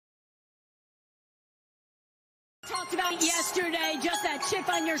About yesterday, just that chip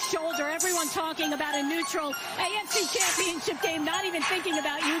on your shoulder, everyone talking about a neutral AFC championship game, not even thinking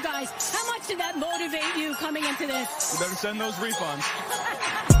about you guys. How much did that motivate you coming into this? You better send those refunds.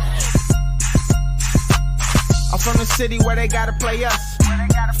 I'm from the city where they gotta play us.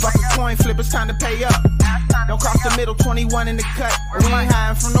 Fuck a coin flip, it's time to pay up. Don't cross the middle, 21 in the cut. We ain't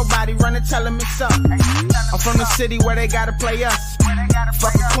hiding from nobody, run and tell them it's up. I'm from the city where they gotta play us.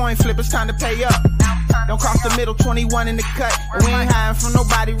 Fuck a coin flip, it's time to pay up. Don't cross the middle, 21 in the cut. We ain't hiding from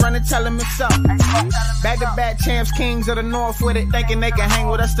nobody, run and tell them it's up. Back-to-back champs, kings of the north with it. Thinking they can hang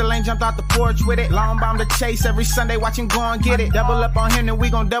with us, still ain't jumped out the porch with it. Long bomb to chase every Sunday, watch him go and get it. Double up on him, then we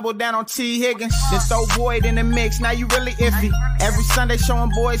gon' double down on T. Higgins. Then throw Boyd in the mix, now you really iffy. Every Sunday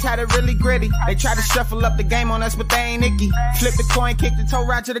showing boys how to really gritty. They try to shuffle up the game on us, but they ain't icky. Flip the coin, kick the toe,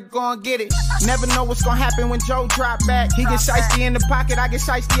 Roger to go and get it. Never know what's gonna happen when Joe drop back. He get shiesty in the pocket, I get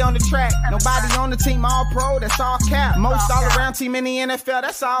shiesty on the track. Nobody on the team all pro, that's all cap. Most all around team in the NFL,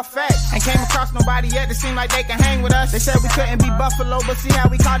 that's all fact. Ain't came across nobody yet that seem like they can hang with us. They said we couldn't be Buffalo, but see how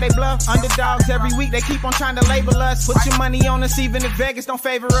we call they bluff. Underdogs every week, they keep on trying to label us. Put your money on us, even if Vegas don't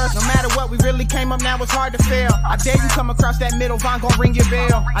favor us. No matter what, we really came up, now it's hard to fail. I dare you come across that middle, Von gon' ring your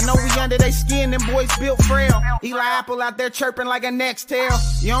bell. I know we under they skin, them boys built frail. Eli Apple out there chirping like a next tail.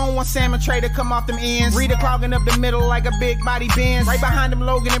 You don't want Salmon Trey to come off them ends. Rita clogging up the middle like a big body Benz. Right behind them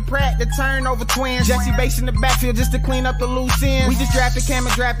Logan and Pratt, the turnover twins. Jesse Bates in the backfield just to clean up the loose ends. We just drafted Cam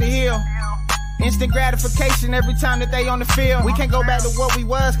and drafted Hill. Instant gratification every time that they on the field. We can't go back to what we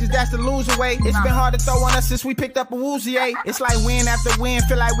was, cause that's the loser way. It's been hard to throw on us since we picked up a Woozier. It's like win after win,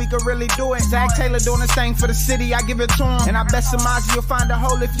 feel like we could really do it. Zach Taylor doing his thing for the city, I give it to him. And I bet Samaji will find a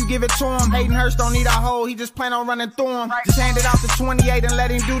hole if you give it to him. Hayden Hurst don't need a hole, he just plan on running through him. Just hand it out to 28 and let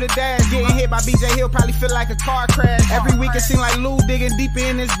him do the dash. Getting hit by BJ Hill probably feel like a car crash. Every week it seem like Lou digging deeper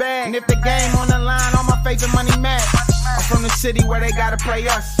in his bag. And if the game on the line, all my faith and money match. I'm from the city where they gotta play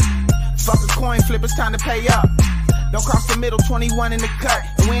us. Fuck a coin flip, it's time to pay up. Don't cross the middle, 21 in the cut.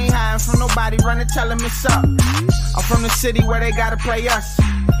 And we ain't hiding from nobody, run and tell them it's up. I'm from the city where they gotta play us.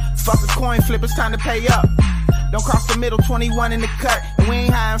 Fuck a coin flip, it's time to pay up. Don't cross the middle, 21 in the cut. And we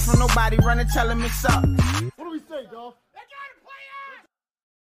ain't hiding from nobody, run and tell them it's up. What do we say, dog? They gotta play us!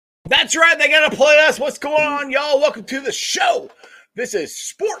 That's right, they gotta play us. What's going on, y'all? Welcome to the show. This is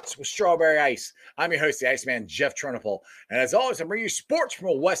Sports with Strawberry Ice. I'm your host, the Iceman, Jeff Trunipole. And as always, I'm bringing you sports from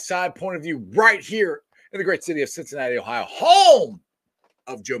a West Side point of view right here in the great city of Cincinnati, Ohio, home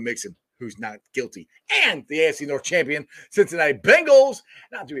of Joe Mixon, who's not guilty, and the AFC North champion, Cincinnati Bengals.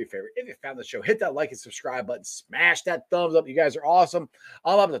 Now, do me a favor. If you found the show, hit that like and subscribe button. Smash that thumbs up. You guys are awesome.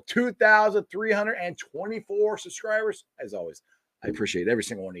 I'm up to 2,324 subscribers. As always, I appreciate every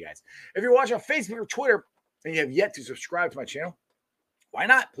single one of you guys. If you're watching on Facebook or Twitter and you have yet to subscribe to my channel, why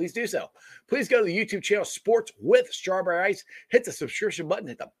not? Please do so. Please go to the YouTube channel, Sports with Strawberry Ice. Hit the subscription button,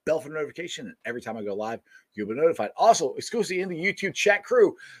 hit the bell for notification, and every time I go live, you'll be notified. Also, exclusively in the YouTube chat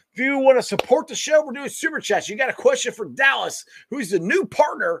crew, if you want to support the show, we're doing super chats. You got a question for Dallas, who's the new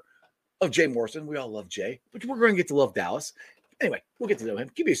partner of Jay Morrison. We all love Jay, but we're going to get to love Dallas. Anyway, we'll get to know him.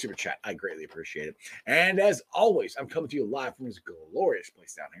 Give me a super chat. I greatly appreciate it. And as always, I'm coming to you live from this glorious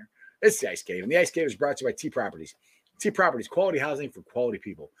place down here. It's the Ice Cave, and the Ice Cave is brought to you by T Properties. T Properties, quality housing for quality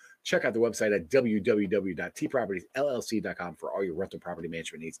people. Check out the website at www.tpropertiesllc.com for all your rental property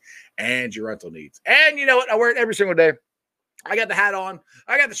management needs and your rental needs. And you know what? I wear it every single day. I got the hat on.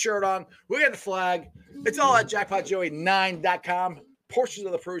 I got the shirt on. We got the flag. It's all at jackpotjoey9.com. Portions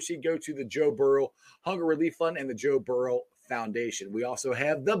of the proceeds go to the Joe Burrow Hunger Relief Fund and the Joe Burrow Foundation. We also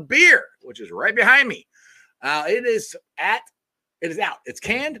have the beer, which is right behind me. It is out. It's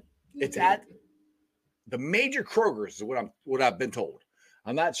canned. It's at the major Kroger's is what I've been told.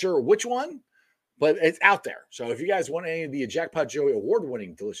 I'm not sure which one, but it's out there. So if you guys want any of the Jackpot Joey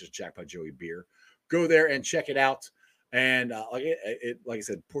award-winning delicious Jackpot Joey beer, go there and check it out. And like I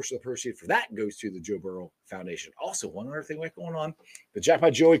said, portion of the proceeds for that goes to the Joe Burrow Foundation. Also, one other thing going on, the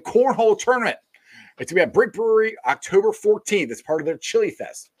Jackpot Joey Cornhole Tournament. It's going to be at Brick Brewery October 14th. It's part of their Chili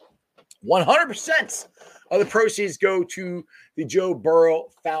Fest. 100% of the proceeds go to the Joe Burrow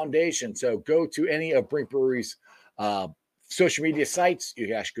Foundation. So go to any of Brink Brewery's social media sites. You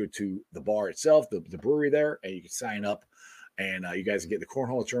can actually go to the bar itself, the brewery there, and you can sign up. And you guys can get the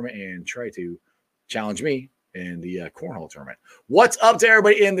cornhole tournament and try to challenge me in the cornhole tournament. What's up to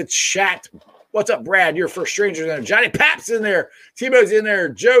everybody in the chat? What's up, Brad? You're first strangers in there. Johnny Pap's in there. Tibou's in there.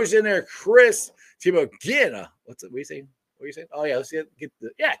 Joe's in there. Chris. Tibou, get what are you saying? What are you saying? Oh, yeah, let's get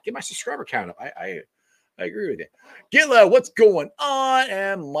my subscriber count up. I agree with you. Get low. What's going on?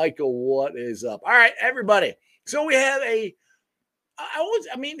 And Michael, what is up? All right, everybody. So we have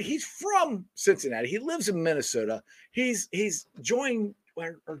I mean, he's from Cincinnati. He lives in Minnesota. He's joining,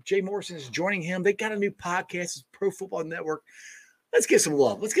 or Jay Morrison is joining him. They got a new podcast, it's Pro Football Network. Let's get some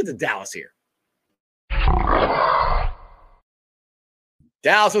love. Let's get to Dallas here.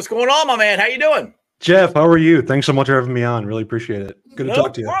 Dallas, what's going on, my man? How you doing? Jeff, how are you? Thanks so much for having me on. Really appreciate it. Good to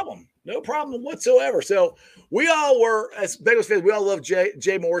talk to you. No problem whatsoever. So we all were, as Bengals fans, we all loved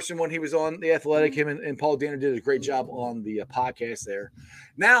Jay Morrison when he was on The Athletic. Him and Paul Dana did a great job on the podcast there.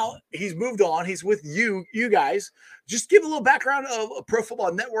 Now he's moved on. He's with you guys. Just give a little background of Pro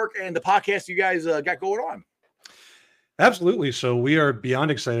Football Network and the podcast you guys got going on. Absolutely. So we are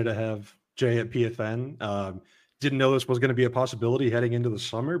beyond excited to have Jay at PFN. Didn't know this was going to be a possibility heading into the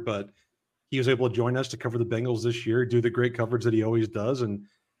summer, but he was able to join us to cover the Bengals this year, do the great coverage that he always does. And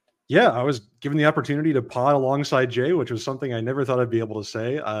yeah, I was given the opportunity to pod alongside Jay, which was something I never thought I'd be able to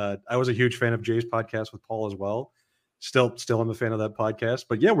say. I was a huge fan of Jay's podcast with Paul as well. Still I'm a fan of that podcast.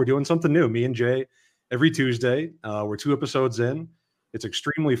 But yeah, we're doing something new. Me and Jay every Tuesday. We're 2 episodes in. It's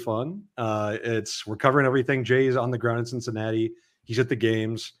extremely fun. We're covering everything. Jay's on the ground in Cincinnati. He's at the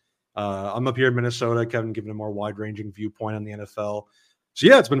games. I'm up here in Minnesota. Kevin giving a more wide-ranging viewpoint on the NFL. So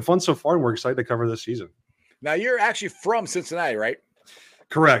yeah, it's been fun so far, and we're excited to cover this season. Now you're actually from Cincinnati, right?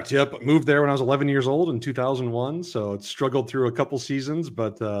 Correct. Yep. Moved there when I was 11 years old in 2001. So it struggled through a couple seasons,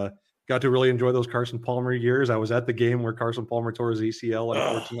 but got to really enjoy those Carson Palmer years. I was at the game where Carson Palmer tore his ACL,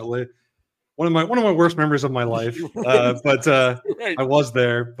 unfortunately. One of my worst memories of my life. But I was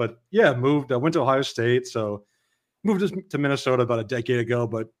there. But yeah, moved. I went to Ohio State. So moved to Minnesota about a decade ago.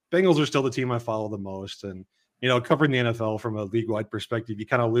 But Bengals are still the team I follow the most. And, you know, covering the NFL from a league-wide perspective, you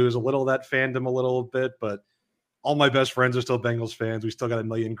kind of lose a little of that fandom a little bit. But all my best friends are still Bengals fans. We still got a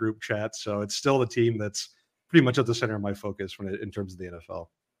million group chats. So it's still the team that's pretty much at the center of my focus in terms of the NFL.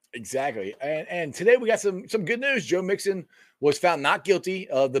 Exactly. And today we got some good news. Joe Mixon was found not guilty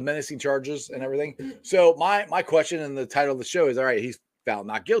of the menacing charges and everything. So my question and the title of the show is, all right, he's found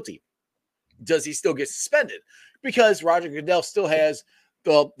not guilty. Does he still get suspended? Because Roger Goodell still has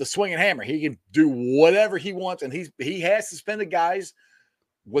the swinging hammer. He can do whatever he wants. And he has suspended guys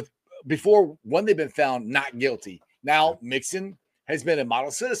before when they've been found not guilty. Now Mixon has been a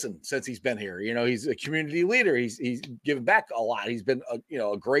model citizen since he's been here. You know, he's a community leader. He's given back a lot. He's been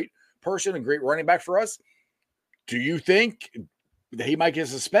a great person, a great running back for us. Do you think that he might get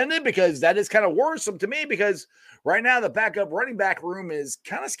suspended? Because that is kind of worrisome to me, because right now the backup running back room is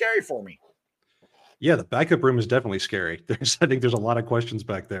kind of scary for me. Yeah, the backup room is definitely scary. I think there's a lot of questions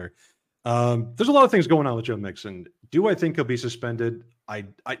back there. There's a lot of things going on with Joe Mixon. Do I think he'll be suspended? I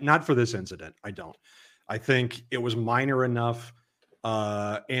not for this incident. I don't. I think it was minor enough.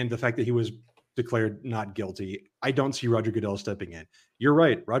 And the fact that he was declared not guilty, I don't see Roger Goodell stepping in. You're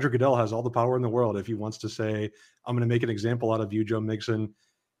right. Roger Goodell has all the power in the world. If he wants to say, I'm going to make an example out of you, Joe Mixon.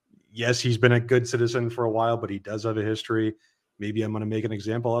 Yes, he's been a good citizen for a while, but he does have a history. Maybe I'm going to make an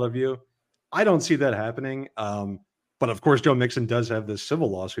example out of you. I don't see that happening. But of course, Joe Mixon does have this civil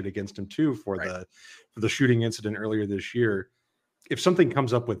lawsuit against him too for the shooting incident earlier this year. If something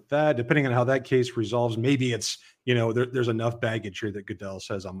comes up with that, depending on how that case resolves, maybe it's, there's enough baggage here that Goodell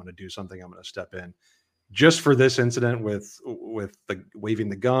says, I'm going to do something. I'm going to step in. Just for this incident with the waving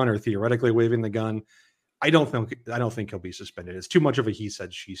the gun or theoretically waving the gun, I don't think he'll be suspended. It's too much of a he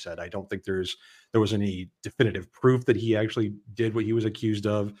said, she said. I don't think there was any definitive proof that he actually did what he was accused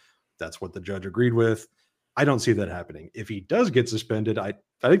of. That's what the judge agreed with. I don't see that happening. If he does get suspended, I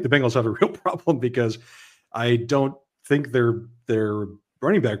think the Bengals have a real problem, because I don't think their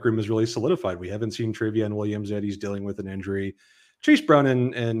running back room is really solidified. We haven't seen Travion Williams yet. He's dealing with an injury. Chase Brown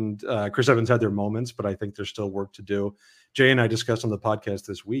and Chris Evans had their moments, but I think there's still work to do. Jay and I discussed on the podcast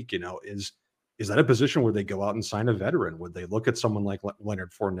this week, is that a position where they go out and sign a veteran? Would they look at someone like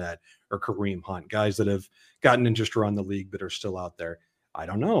Leonard Fournette or Kareem Hunt, guys that have gotten interest around the league but are still out there? I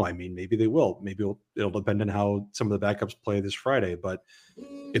don't know. I mean, maybe they will. Maybe it'll depend on how some of the backups play this Friday. But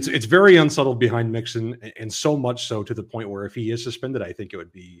it's very unsettled behind Mixon, and so much so to the point where if he is suspended, I think it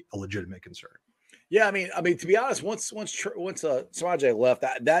would be a legitimate concern. Yeah, I mean, to be honest, once Samaje left,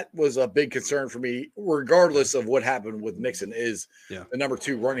 that was a big concern for me, regardless of what happened with Mixon. Is the number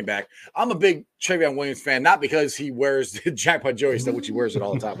 2 running back. I'm a big Travion Williams fan, not because he wears the Jackpot Joey stuff, which he wears it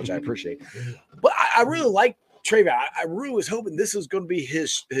all the time, which I appreciate, but I really like Travion. I really was hoping this was going to be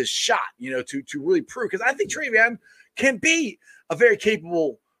his shot, to really prove, because I think Travion can be a very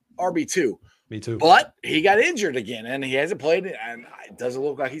capable RB2. Me too. But he got injured again, and he hasn't played, and it doesn't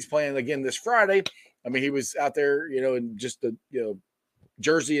look like he's playing again this Friday. I mean, he was out there, in just the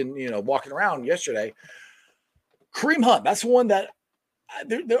jersey and walking around yesterday. Kareem Hunt, that's the one that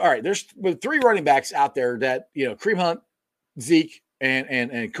all right. There's 3 running backs out there that Kareem Hunt, Zeke,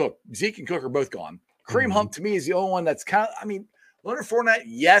 and Cook. Zeke and Cook are both gone. Kareem Hunt to me is the only one that's kind of. I mean, Leonard Fournette,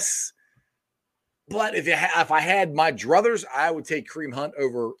 yes, but if I had my druthers, I would take Kareem Hunt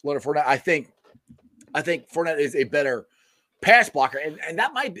over Leonard Fournette. I think Fournette is a better pass blocker, and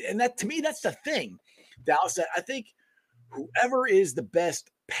that to me that's the thing. Dallas said, I think whoever is the best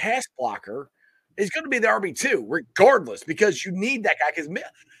pass blocker is going to be the RB2, regardless, because you need that guy. Because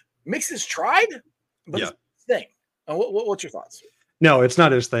Mixon's tried, but it's his thing. What's your thoughts? No, it's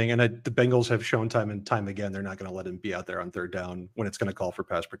not his thing. And the Bengals have shown time and time again they're not going to let him be out there on third down when it's going to call for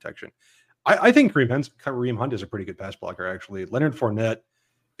pass protection. I think Kareem Hunt is a pretty good pass blocker, actually. Leonard Fournette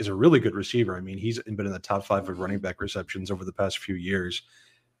is a really good receiver. I mean, he's been in the top 5 of running back receptions over the past few years.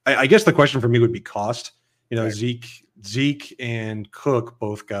 I guess the question for me would be cost. You know, right. Zeke and Cook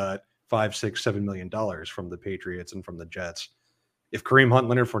both got $5, $6, $7 million from the Patriots and from the Jets. If Kareem Hunt and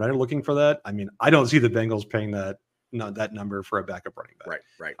Leonard Fournette are looking for that, I mean, I don't see the Bengals paying that number for a backup running back.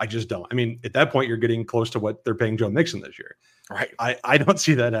 Right. I just don't. I mean, at that point, you're getting close to what they're paying Joe Mixon this year. Right. I don't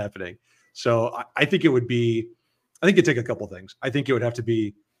see that happening. So I think it'd take a couple things. I think it would have to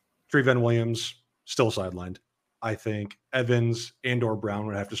be Tre'Von Williams still sidelined. I think Evans and or Brown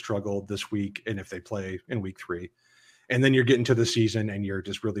would have to struggle this week, and if they play in week 3. And then you're getting to the season and you're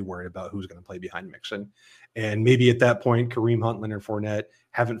just really worried about who's going to play behind Mixon. And maybe at that point, Kareem Hunt, Leonard Fournette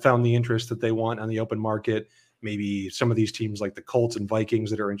haven't found the interest that they want on the open market. Maybe some of these teams like the Colts and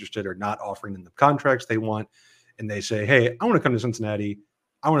Vikings that are interested are not offering them the contracts they want. And they say, hey, I want to come to Cincinnati.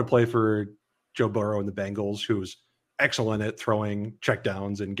 I want to play for Joe Burrow and the Bengals, who's excellent at throwing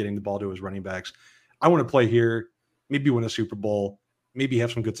checkdowns and getting the ball to his running backs. I want to play here, maybe win a Super Bowl, maybe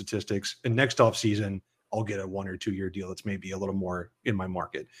have some good statistics. And next offseason, I'll get a 1 or 2 year deal that's maybe a little more in my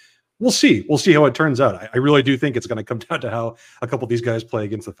market. We'll see. We'll see how it turns out. I really do think it's going to come down to how a couple of these guys play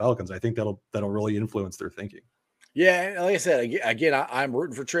against the Falcons. I think that'll really influence their thinking. Yeah, like I said, again, I'm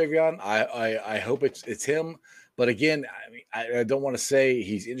rooting for Tre'Von. I hope it's him. But again, I mean, I don't want to say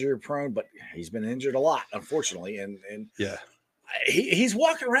he's injury prone, but he's been injured a lot, unfortunately. And yeah, he's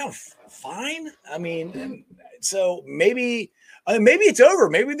walking around fine. I mean, so maybe it's over.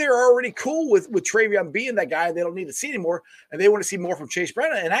 Maybe they're already cool with Tre'Von being that guy. They don't need to see anymore, and they want to see more from Chase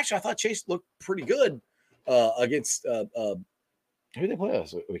Brown. And actually, I thought Chase looked pretty good against who they played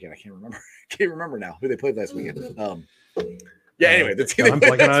last weekend. I can't remember. Can't remember now who they played last weekend. Yeah. Anyway, the team.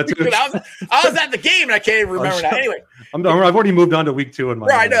 I was at the game and I can't even remember now. Anyway, I've already moved on to week 2 in my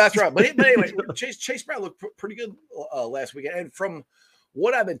right. No, that's right. But anyway, Chase Brown looked pretty good last weekend, and from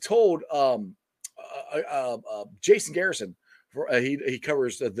what I've been told, Jason Garrison, he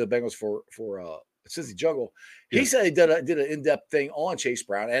covers the Bengals for Cincy Jungle. He said he did an in-depth thing on Chase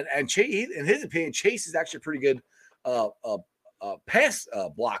Brown, and Chase, in his opinion, Chase is actually a pretty good pass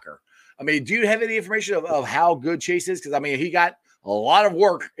blocker. I mean, do you have any information of how good Chase is? Because, I mean, he got a lot of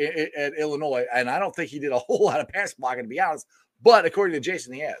work at Illinois, and I don't think he did a whole lot of pass blocking, to be honest. But according to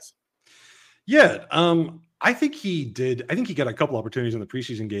Jason, he has. Yeah, I think he did. I think he got a couple opportunities in the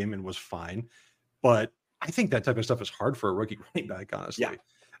preseason game and was fine. But I think that type of stuff is hard for a rookie running back, honestly. Yeah,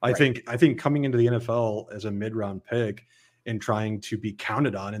 I think coming into the NFL as a mid-round pick and trying to be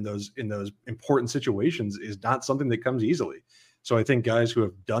counted on in those important situations is not something that comes easily. So I think guys who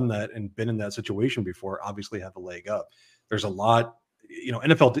have done that and been in that situation before obviously have a leg up. There's a lot,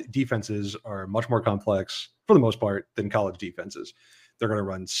 NFL defenses are much more complex for the most part than college defenses. They're going to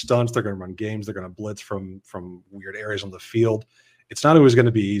run stunts. They're going to run games. They're going to blitz from weird areas on the field. It's not always going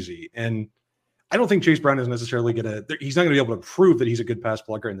to be easy. And I don't think Chase Brown is necessarily he's not going to be able to prove that he's a good pass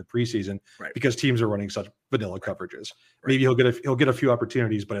blocker in the preseason because teams are running such vanilla coverages. Maybe he'll get a few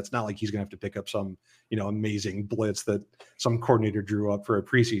opportunities, but it's not like he's going to have to pick up some, amazing blitz that some coordinator drew up for a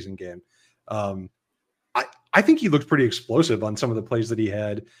preseason game. I think he looked pretty explosive on some of the plays that he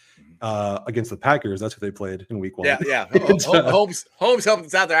had against the Packers. That's who they played in week 1. Yeah. Holmes helped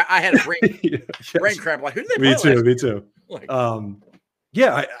us out there. I had a brain cramp. Like, who did they play? Me too.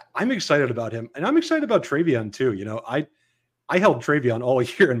 Yeah, I'm excited about him, and I'm excited about Tre'Von too. I held Tre'Von all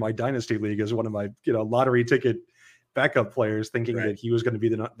year in my dynasty league as one of my lottery ticket backup players, thinking that he was going to be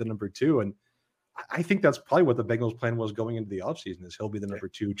the number 2, and I think that's probably what the Bengals' plan was going into the offseason. Is he'll be the number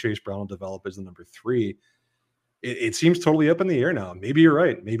 2, Chase Brown will develop as the number 3. It seems totally up in the air now. Maybe you're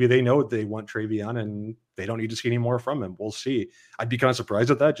right. Maybe they know they want Tre'Von and they don't need to see any more from him. We'll see. I'd be kind of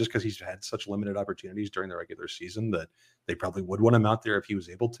surprised at that just because he's had such limited opportunities during the regular season that they probably would want him out there if he was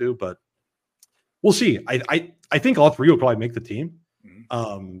able to, but we'll see. I think all 3 will probably make the team.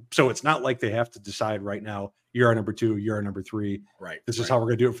 So it's not like they have to decide right now, you're our number 2, you're our number 3. Right. This is how we're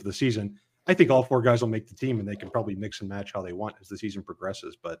going to do it for the season. I think all 4 guys will make the team and they can probably mix and match how they want as the season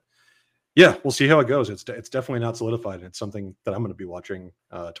progresses. But Yeah, we'll see how it goes. It's definitely not solidified. It's something that I'm going to be watching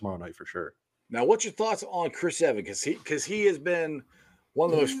tomorrow night for sure. Now, what's your thoughts on Chris Evans? Because he has been one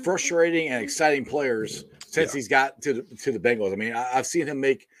of the most frustrating and exciting players since he's got to the Bengals. I mean, I've seen him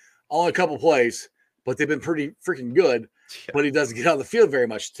make only a couple plays, but they've been pretty freaking good. Yeah. But he doesn't get on the field very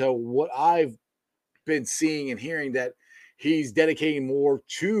much. So what I've been seeing and hearing that he's dedicating more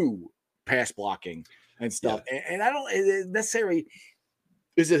to pass blocking and stuff. Yeah. And I don't necessarily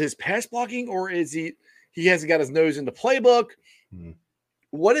 – is it his pass blocking or is he hasn't got his nose in the playbook?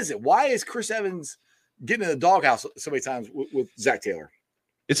 What is it? Why is Chris Evans getting in the doghouse so many times with Zach Taylor?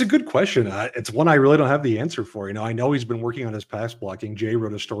 It's a good question. It's one I really don't have the answer for. I know he's been working on his pass blocking. Jay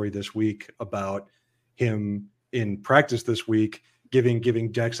wrote a story this week about him in practice this week,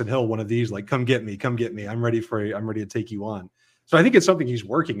 giving Jackson Hill one of these, like, come get me. I'm ready for you. I'm ready to take you on. So I think it's something he's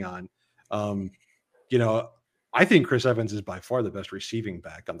working on. I think Chris Evans is by far the best receiving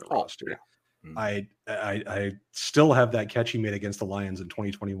back on the roster. Yeah. I still have that catch he made against the Lions in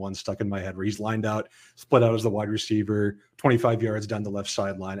 2021 stuck in my head, where he's lined out, split out as the wide receiver, 25 yards down the left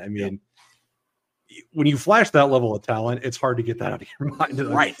sideline. I mean, when you flash that level of talent, it's hard to get that out of your mind.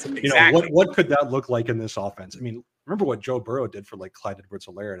 Right. Exactly. What could that look like in this offense? I mean, remember what Joe Burrow did for like Clyde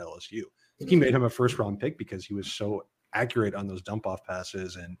Edwards-Helaire at LSU. He made him a first-round pick because he was so accurate on those dump-off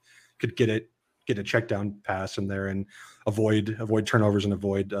passes and could get a check down pass in there and avoid turnovers and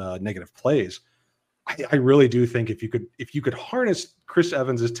avoid negative plays. I really do think if you could harness Chris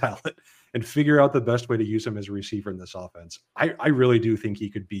Evans's talent and figure out the best way to use him as a receiver in this offense, I really do think he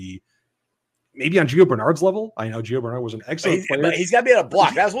could be maybe on Gio Bernard's level. I know Gio Bernard was an excellent player. But he's got to be able to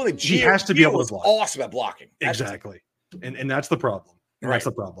block. That's one thing. He has to be able to block. Awesome at blocking. Exactly. And that's the problem. That's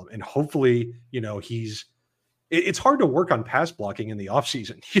the problem. And hopefully, it's hard to work on pass blocking in the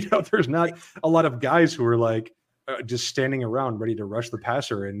offseason. There's not a lot of guys who are like just standing around ready to rush the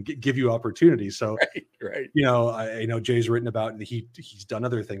passer and give you opportunities. So, right. I know Jay's written about he's done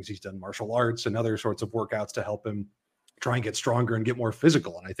other things. He's done martial arts and other sorts of workouts to help him try and get stronger and get more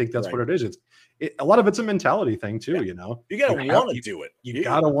physical. And I think that's what it is. A lot of it's a mentality thing too. You got to want to do it. You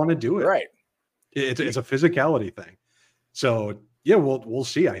got to want to do it. Right. It's a physicality thing. So, yeah, we'll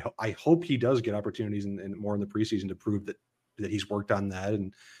see. I hope he does get opportunities and more in the preseason to prove that he's worked on that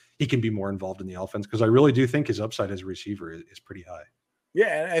and he can be more involved in the offense, because I really do think his upside as a receiver is pretty high.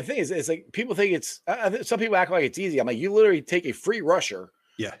 Yeah, and I think it's like people think it's some people act like it's easy. I'm like, you literally take a free rusher,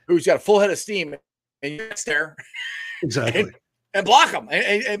 who's got a full head of steam, and you sit there, exactly, and block him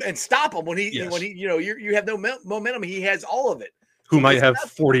and stop him when he you have no momentum. He has all of it. Who might have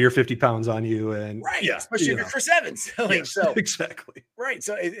 40 or 50 pounds on you, and especially if you're Chris Evans. Exactly. Right.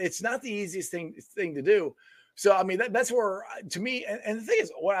 So it's not the easiest thing to do. So, I mean, that's where, to me, and the thing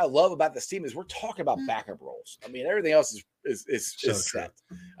is, what I love about this team is we're talking about backup roles. I mean, everything else is so set.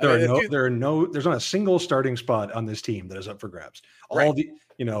 There's not a single starting spot on this team that is up for grabs. All the,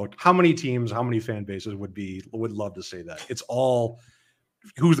 how many teams, how many fan bases would love to say that? It's all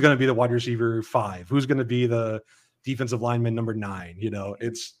who's going to be the wide receiver 5, who's going to be the defensive lineman number 9.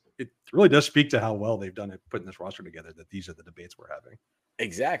 It really does speak to how well they've done it putting this roster together, that these are the debates we're having.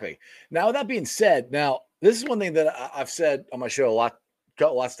 Exactly. Now, with that being said, this is one thing that I've said on my show lots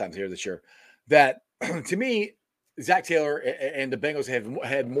of times here this year, that to me, Zach Taylor and the Bengals have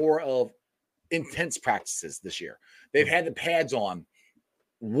had more of intense practices this year. They've had the pads on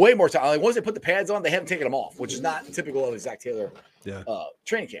way more time. Like, once they put the pads on, they haven't taken them off, which is not typical of the Zach Taylor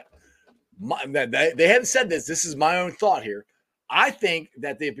training camp. They haven't said this. This is my own thought here. I think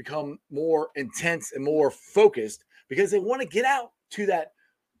that they've become more intense and more focused because they want to get out to that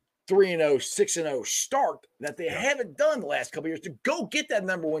 3-0, 6-0 start that they haven't done the last couple of years, to go get that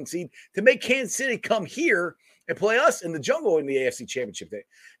number 1 seed, to make Kansas City come here and play us in the jungle in the AFC Championship.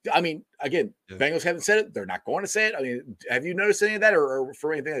 I mean, again, Bengals haven't said it. They're not going to say it. I mean, have you noticed any of that or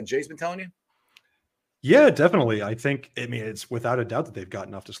for anything that Jay's been telling you? Yeah, definitely. I think, it's without a doubt that they've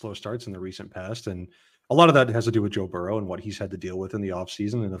gotten off to slow starts in the recent past. And a lot of that has to do with Joe Burrow and what he's had to deal with in the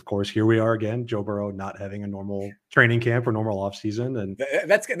offseason. And of course, here we are again, Joe Burrow not having a normal training camp or normal offseason. And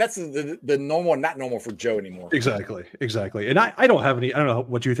that's the normal, not normal for Joe anymore. Exactly. And I don't know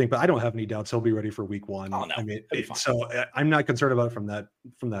what you think, but I don't have any doubts he'll be ready for week 1. Oh, no. So I'm not concerned about it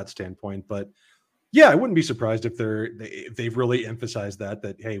from that standpoint. But yeah, I wouldn't be surprised if they've really emphasized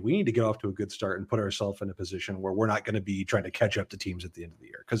that, hey, we need to get off to a good start and put ourselves in a position where we're not going to be trying to catch up to teams at the end of the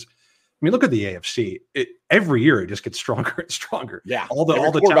year. Because look at the AFC. Every year it just gets stronger and stronger. Yeah, all the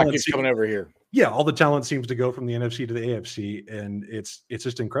talent keeps coming over here. Yeah, all the talent seems to go from the NFC to the AFC, and it's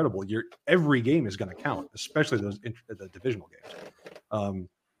just incredible. Every game is going to count, especially the divisional games.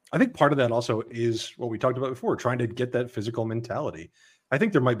 I think part of that also is what we talked about before, trying to get that physical mentality. I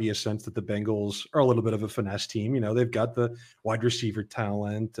think there might be a sense that the Bengals are a little bit of a finesse team. You know, they've got the wide receiver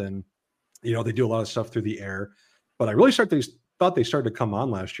talent and, you know, they do a lot of stuff through the air. But I really thought they started to come on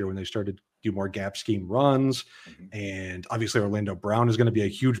last year when they started to do more gap scheme runs. And obviously Orlando Brown is going to be a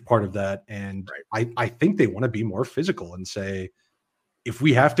huge part of that. And I think they want to be more physical and say, if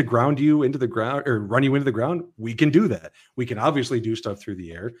we have to ground you into the ground or run you into the ground, we can do that. We can obviously do stuff through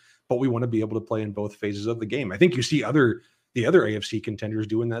the air, but we want to be able to play in both phases of the game. I think you see the other AFC contenders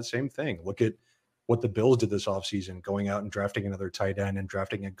doing that same thing. Look at what the Bills did this offseason, going out and drafting another tight end and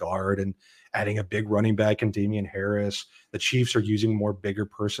drafting a guard and adding a big running back in Damian Harris. The Chiefs are using more bigger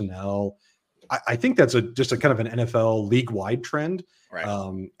personnel. I think that's just a kind of an NFL league-wide trend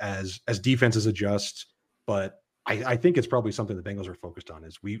as defenses adjust. But I think it's probably something the Bengals are focused on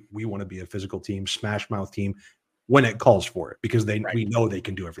is we want to be a physical team, smash mouth team when it calls for it, because we know they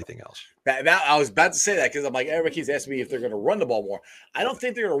can do everything else. I was about to say that because I'm like, everybody keeps asking me if they're going to run the ball more. I don't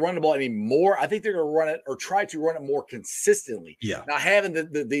think they're going to run the ball anymore. I think they're going to run it or try to run it more consistently. Yeah. Now having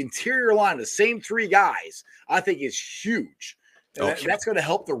the interior line, the same three guys, I think is huge. That's going to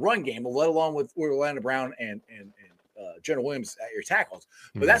help the run game, let alone with Orlando Brown and General Williams at your tackles.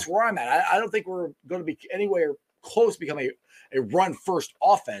 But that's where I'm at. I don't think we're going to be anywhere close to becoming a run-first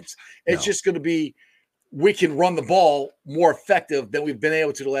offense. It's just going to be we can run the ball more effective than we've been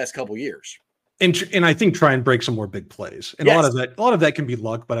able to the last couple of years. And I think try and break some more big plays. And a lot of that can be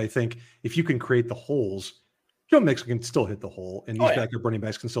luck, but I think if you can create the holes, Joe Mixon can still hit the hole, and these backup running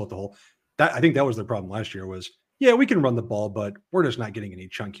backs can still hit the hole. I think that was the problem last year was, we can run the ball, but we're just not getting any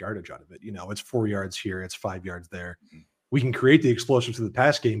chunk yardage out of it. You know, it's 4 yards here, it's 5 yards there. We can create the explosives to the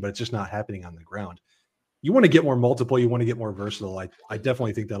pass game, but it's just not happening on the ground. You want to get more multiple. You want to get more versatile. I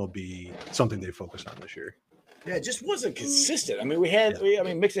definitely think that'll be something they focus on this year. Yeah, it just wasn't consistent. I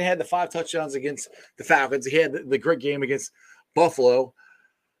mean, Mixon had the 5 touchdowns against the Falcons. He had the great game against Buffalo.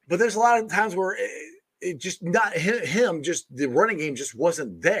 But there's a lot of times where it just not him, just the running game just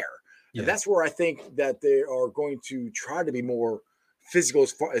wasn't there. Yeah. And that's where I think that they are going to try to be more physical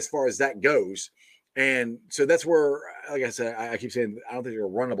as far as that goes. And so that's where, like I said, I keep saying I don't think they're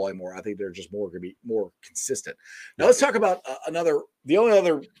going to run the ball anymore. I think they're just going to be more consistent. Now let's talk about the only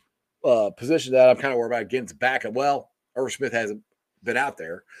other position that I'm kind of worried about getting to backup. Well, Irv Smith hasn't been out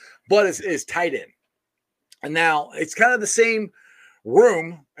there, but it's tight end. And now it's kind of the same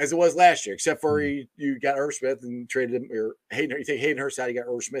room as it was last year, except for you got Irv Smith and traded him, or you take Hayden Hurst out, you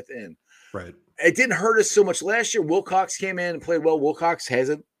got Irv Smith in. Right. It didn't hurt us so much last year. Wilcox came in and played well. Wilcox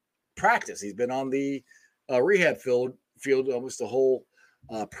hasn't practiced. He's been on the rehab field almost the whole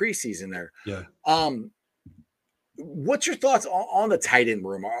preseason there. Yeah. What's your thoughts on the tight end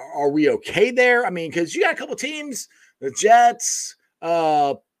room? Are we okay there? I mean, because you got a couple teams, the Jets,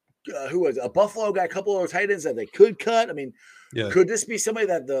 who was a Buffalo, got a couple of tight ends that they could cut. I mean, could this be somebody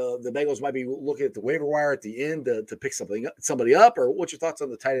that the Bengals might be looking at the waiver wire at the end to pick somebody up? Or what's your thoughts on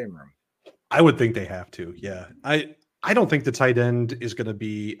the tight end room? I would think they have to. Yeah. I don't think the tight end is going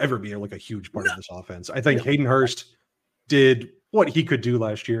to ever be like a huge part of this offense. I think Hayden Hurst did what he could do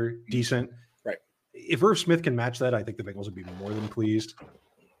last year, decent. Right. If Irv Smith can match that, I think the Bengals would be more than pleased.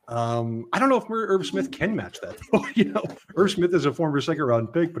 I don't know if Irv Smith can match that. You know, Irv Smith is a former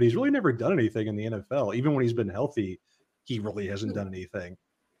second-round pick, but he's really never done anything in the NFL. Even when he's been healthy, he really hasn't done anything.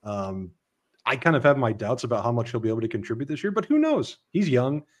 I kind of have my doubts about how much he'll be able to contribute this year, but who knows? He's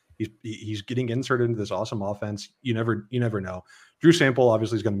young. He's getting inserted into this awesome offense. You never know. Drew Sample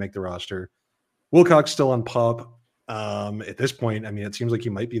obviously is going to make the roster. Wilcox still on PUP. At this point, I mean, it seems like he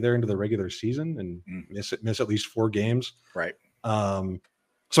might be there into the regular season and miss at least 4 games. Right.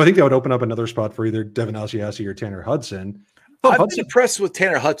 So I think that would open up another spot for either Devin Asiasi or Tanner Hudson. I've been impressed with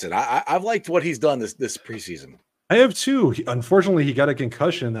Tanner Hudson. I've liked what he's done this preseason. I have too. Unfortunately, he got a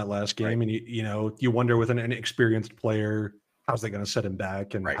concussion in that last game, and you wonder with an inexperienced player, how's that going to set him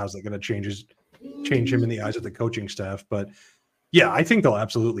back, and how's that going to change him in the eyes of the coaching staff? But yeah, I think they'll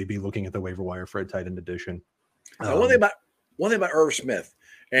absolutely be looking at the waiver wire for a tight end addition. One thing about Irv Smith,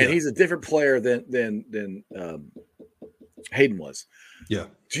 and he's a different player than Hayden was. Yeah.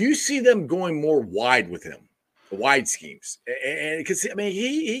 Do you see them going more wide with him, wide schemes? And because I mean,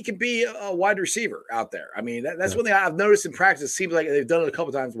 he could be a wide receiver out there. I mean, that's one thing I've noticed in practice. It seems like they've done it a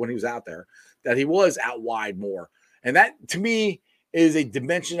couple times when he was out there, that he was out wide more. And that, to me, is a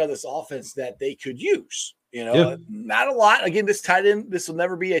dimension of this offense that they could use. You know, not a lot. Again, this will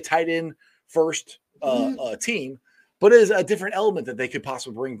never be a tight end first team, but it is a different element that they could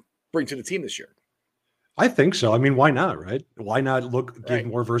possibly bring to the team this year. I think so. I mean, why not, right? Why not give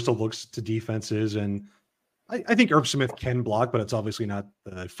more versatile looks to defenses? And I think Irv Smith can block, but it's obviously not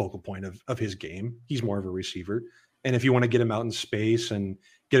the focal point of his game. He's more of a receiver. And if you want to get him out in space and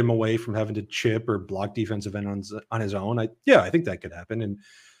get him away from having to chip or block defensive end on his own, I think that could happen. And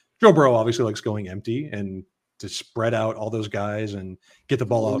Joe Burrow obviously likes going empty, and to spread out all those guys and get the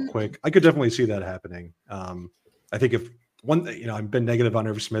ball out quick, I could definitely see that happening. I think if I've been negative on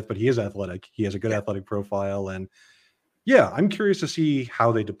Irv Smith, but he is athletic. He has a good athletic profile. And I'm curious to see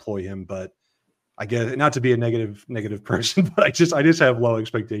how they deploy him, but I guess not to be a negative person, but I just have low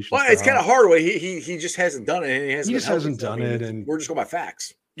expectations. Well, it's kind of hard. He just hasn't done it. And he just hasn't done it. And we're just going by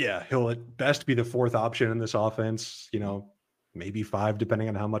facts. Yeah. He'll at best be the fourth option in this offense, maybe 5, depending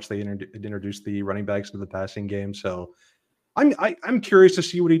on how much they introduce the running backs into the passing game. So I'm curious to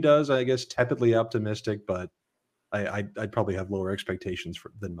see what he does. I guess tepidly optimistic, but I'd probably have lower expectations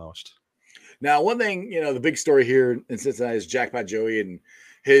than most. Now, one thing, the big story here in Cincinnati is Jackpot Joey and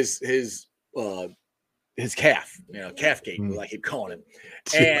his calf, calf gate, like I keep calling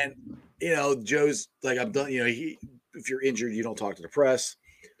him. And, Joe's like, I'm done. If you're injured, you don't talk to the press.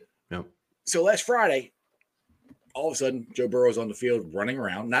 No. So last Friday, all of a sudden, Joe Burrow's on the field running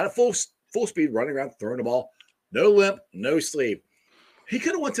around, not at full speed, running around, throwing the ball, no limp, no sleeve. He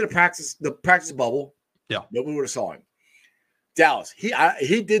could have went to the practice bubble. Yeah. Nobody would have saw him. Dallas,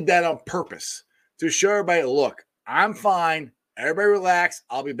 he did that on purpose to show everybody, look, I'm fine. Everybody relax.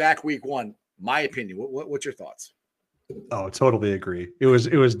 I'll be back week 1. My opinion. What's your thoughts? Oh, totally agree. It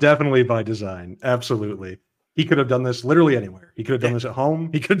was definitely by design. Absolutely. He could have done this literally anywhere. He could have done this at home.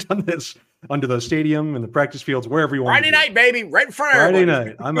 He could have done this under the stadium, in the practice fields, wherever you want. Friday night, baby, right in front of Friday everybody.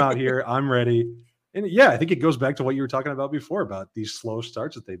 night. I'm out here. I'm ready. And I think it goes back to what you were talking about before about these slow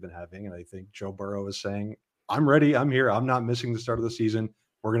starts that they've been having. And I think Joe Burrow is saying, I'm ready. I'm here. I'm not missing the start of the season.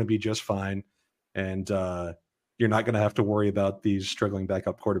 We're going to be just fine. And you're not going to have to worry about these struggling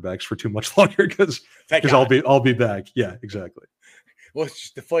backup quarterbacks for too much longer because I'll be back. Yeah, exactly. Well,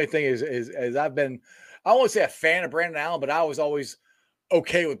 the funny thing is I've been, I won't say a fan of Brandon Allen, but I was always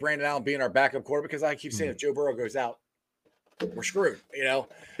okay with Brandon Allen being our backup quarterback because I keep saying if Joe Burrow goes out, we're screwed.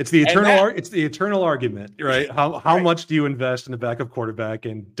 It's the eternal argument, right? How much do you invest in a backup quarterback,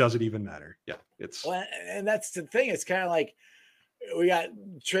 and does it even matter? Yeah, and that's the thing. It's kind of like we got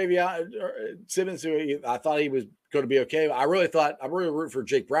Travion Simmons, who I thought he was going to be okay. I'm really rooting for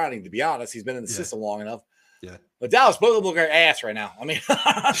Jake Browning, to be honest. He's been in the system long enough. Yeah. But Dallas both of them look like ass right now. I mean,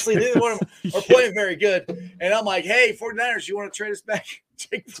 honestly, neither one of them are playing very good. And I'm like, hey, 49ers, you want to trade us back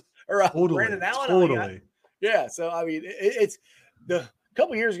Brandon Allen? Totally. Yeah. So, I mean, it's the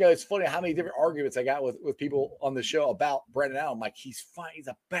couple years ago, it's funny how many different arguments I got with people on the show about Brandon Allen. I'm like, he's fine. He's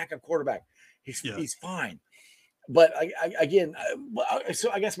a backup quarterback. He's fine. But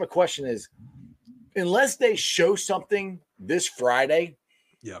so I guess my question is, unless they show something this Friday,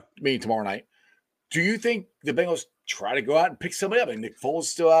 meaning tomorrow night, do you think the Bengals try to go out and pick somebody up? I mean, Nick Foles is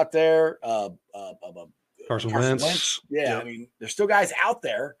still out there. Carson Wentz. Yeah, I mean, there's still guys out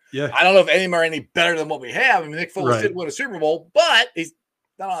there. Yeah. I don't know if any of them are any better than what we have. I mean, Nick Foles did win a Super Bowl, but he's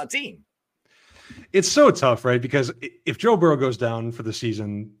not on a team. It's so tough, right? Because if Joe Burrow goes down for the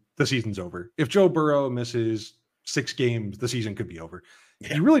season, the season's over. If Joe Burrow misses 6 games, the season could be over.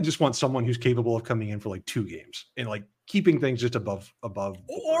 Yeah. You really just want someone who's capable of coming in for like 2 games and like keeping things just above.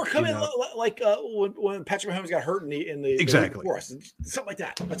 Or come in like when Patrick Mahomes got hurt in the exactly something like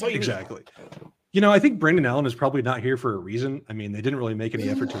that. That's all you exactly. Need. I think Brandon Allen is probably not here for a reason. I mean, they didn't really make any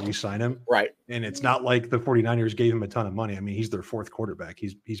effort to re-sign him. Right. And it's not like the 49ers gave him a ton of money. I mean, he's their 4th quarterback.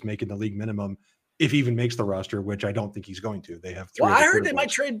 He's making the league minimum if he even makes the roster, which I don't think he's going to. They have 3. Well, I heard they might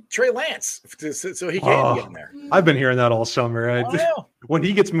trade Trey Lance so he can get in there. I've been hearing that all summer. When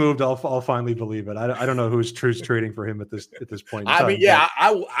he gets moved, I'll finally believe it. I don't know who's trading for him at this point. I mean, yeah,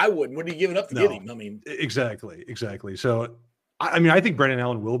 I wouldn't. What are you giving up to get him? I mean, exactly. So, I mean, I think Brandon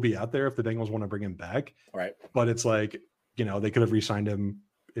Allen will be out there if the Bengals want to bring him back. Right. But it's like, they could have re-signed him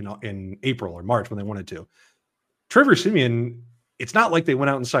in April or March when they wanted to. Trevor Siemian, it's not like they went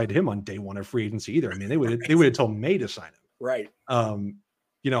out and signed him on day 1 of free agency either. I mean, they waited till May to sign him. Right.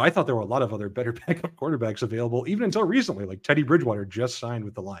 I thought there were a lot of other better backup quarterbacks available, even until recently. Like Teddy Bridgewater just signed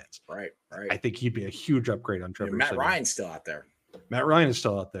with the Lions. Right. I think he'd be a huge upgrade on Trevor. Matt Ryan's still out there. Matt Ryan is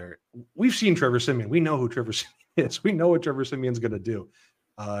still out there. We've seen Trevor Siemian. We know who Trevor Siemian is. We know what Trevor Siemian's going to do.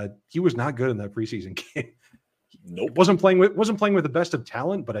 He was not good in that preseason game. Nope. Wasn't playing with the best of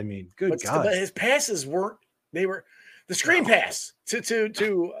talent, but I mean, God. But his passes weren't. They were the screen pass to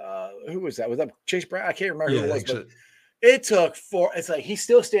who was that? Was that Chase Brown? I can't remember who it was. But it took 4. It's like he's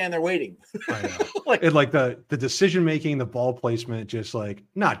still standing there waiting. I know. like the decision making, the ball placement, just like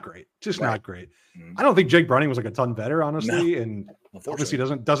not great. Not great. Mm-hmm. I don't think Jake Browning was like a ton better, honestly, and obviously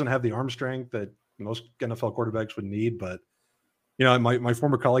doesn't have the arm strength that most NFL quarterbacks would need. But my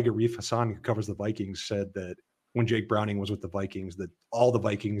former colleague Arif Hassan, who covers the Vikings, said that when Jake Browning was with the Vikings, that all the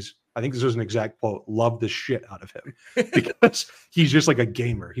Vikings, I think this was an exact quote, loved the shit out of him because he's just like a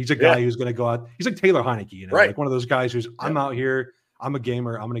gamer. He's a guy who's going to go out. He's like Taylor Heineke, you know, like one of those guys who's, I'm out here, I'm a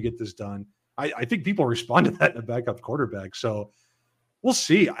gamer, I'm going to get this done. I think people respond to that in a backup quarterback. So we'll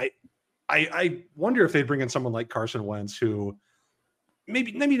see. I wonder if they bring in someone like Carson Wentz, who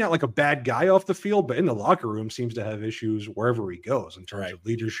maybe not like a bad guy off the field, but in the locker room seems to have issues wherever he goes in terms of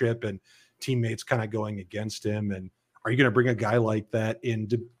leadership and teammates kind of going against him. And are you going to bring a guy like that in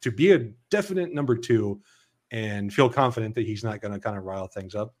to be a definite number 2 and feel confident that he's not going to kind of rile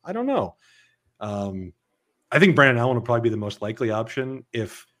things up? I don't know. I think Brandon Allen will probably be the most likely option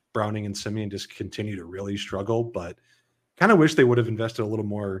if Browning and Simeon just continue to really struggle, but kind of wish they would have invested a little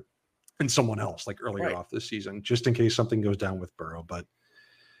more in someone else like earlier off this season, just in case something goes down with Burrow. But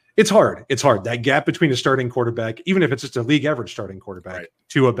it's hard. It's hard. That gap between a starting quarterback, even if it's just a league average starting quarterback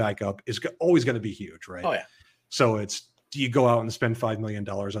to a backup, is always going to be huge, right? Oh, yeah. So it's, do you go out and spend $5 million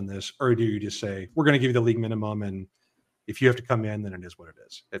on this, or do you just say, we're going to give you the league minimum, and if you have to come in, then it is what it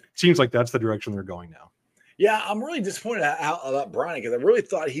is? It seems like that's the direction they're going now. Yeah, I'm really disappointed about Browning because I really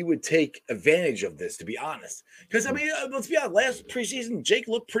thought he would take advantage of this, to be honest. Because, I mean, let's be honest, last preseason, Jake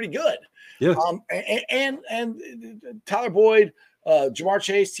looked pretty good. Yeah. And Tyler Boyd, Jamar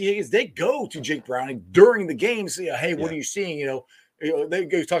Chase, T. Higgins, they go to Jake Browning during the game. So, hey, what are you seeing? You know, they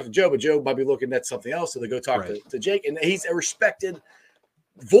go talk to Joe, but Joe might be looking at something else. So they go talk to Jake. And he's a respected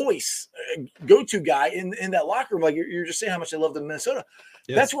voice, go-to guy in that locker room. Like you're just saying how much I love them in Minnesota.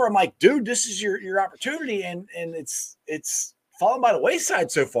 Yeah. That's where I'm like, dude, this is your opportunity. And it's fallen by the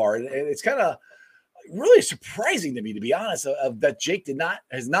wayside so far. And it's kind of really surprising to me, to be honest, that Jake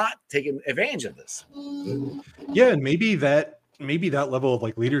has not taken advantage of this. Yeah. And maybe that level of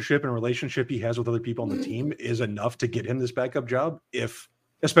like leadership and relationship he has with other people on the team is enough to get him this backup job,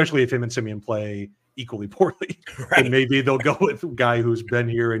 especially if him and Simeon play equally poorly. And maybe they'll go with a guy who's been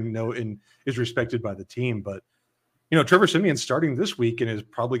here and is respected by the team. But you know, Trevor Simeon's starting this week and is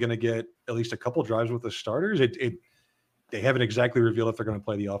probably going to get at least a couple drives with the starters. They haven't exactly revealed if they're going to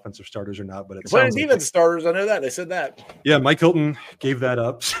play the offensive starters or not, but it's playing defensive starters. I know that they said that. Yeah, Mike Hilton gave that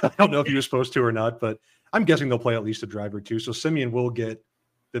up. So I don't know if he was supposed to or not, but I'm guessing they'll play at least a drive or two. So Simeon will get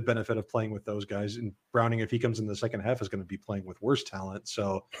the benefit of playing with those guys. And Browning, if he comes in the second half, is going to be playing with worse talent.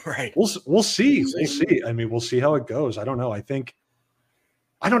 So we'll see. We'll see. I mean, we'll see how it goes. I don't know.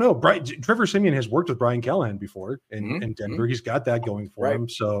 I don't know. Trevor Simeon has worked with Brian Callahan before in Denver. He's got that going for him.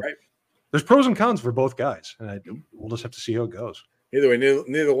 So there's pros and cons for both guys. And we'll just have to see how it goes. Either way,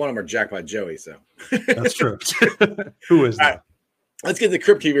 neither one of them are Jackpot Joey. So that's true. Who is that? Right. Let's get the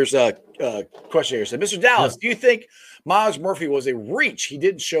Crypt Keeper's question here. So, Mr. Dallas, do you think Myles Murphy was a reach? He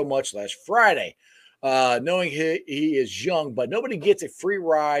didn't show much last Friday, knowing he is young, but nobody gets a free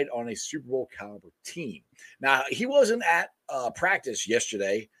ride on a Super Bowl caliber team. Now, he wasn't at practice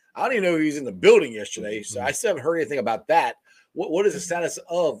yesterday. I don't even know if he was in the building yesterday, so I still haven't heard anything about that. What is the status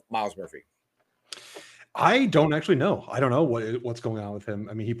of Myles Murphy? I don't actually know. I don't know what's going on with him.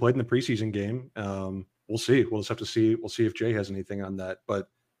 I mean, he played in the preseason game. We'll see. We'll just have to see. We'll see if Jay has anything on that. But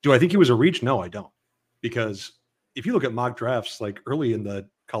do I think he was a reach? No, I don't. Because if you look at mock drafts, like early in the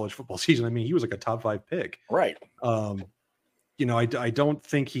college football season, I mean, he was like a top 5 pick. Right. You know, I don't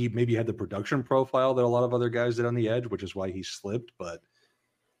think he maybe had the production profile that a lot of other guys did on the edge, which is why he slipped. But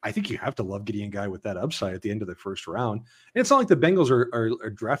I think you have to love getting a guy with that upside at the end of the first round. And it's not like the Bengals are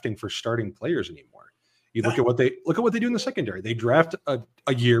drafting for starting players anymore. You look at what they do in the secondary. They draft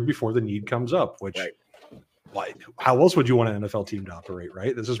a year before the need comes up, which how else would you want an NFL team to operate,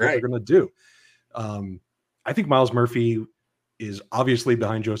 right? This is what they're going to do. I think Myles Murphy is obviously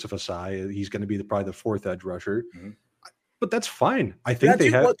behind Joseph Asai. He's going to be probably the 4th edge rusher, but that's fine. I think do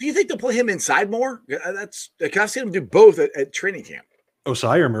you think they'll play him inside more? I've seen him do both at training camp.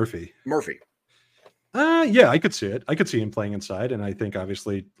 Osai or Murphy? Murphy. Yeah, I could see it. I could see him playing inside, and I think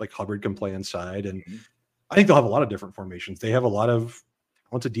obviously like Hubbard can play inside, and I think they'll have a lot of different formations. They have a lot of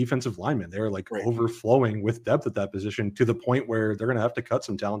talented defensive linemen. They're like overflowing with depth at that position to the point where they're going to have to cut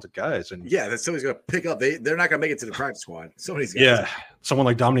some talented guys. And that somebody's going to pick up. They're not going to make it to the practice squad. Somebody's guys. Yeah, someone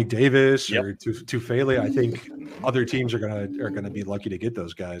like Dominic Davis or Tufele. I think other teams are going to be lucky to get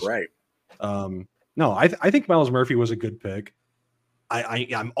those guys. Right. No, I think Myles Murphy was a good pick.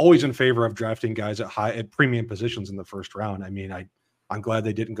 I'm always in favor of drafting guys at premium positions in the first round. I mean, I'm glad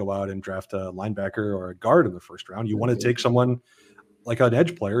they didn't go out and draft a linebacker or a guard in the first round. You want to take someone like an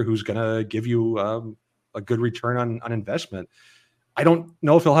edge player who's going to give you a good return on investment. I don't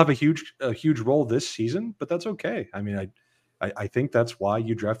know if he'll have a huge role this season, but that's okay. I mean, I think that's why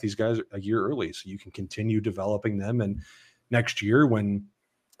you draft these guys a year early, so you can continue developing them. And next year, when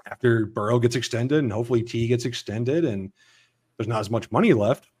after Burrow gets extended and hopefully T gets extended and there's not as much money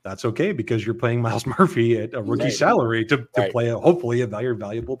left, that's okay because you're paying Miles Murphy at a rookie salary to play hopefully a very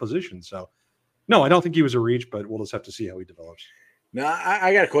valuable position. So, no, I don't think he was a reach, but we'll just have to see how he develops. Now,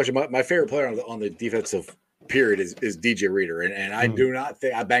 I got a question. My favorite player on the defensive period is DJ Reader, and I do not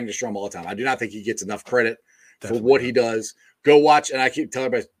think – I bang the drum all the time. I do not think he gets enough credit for what he does. Go watch, and I keep telling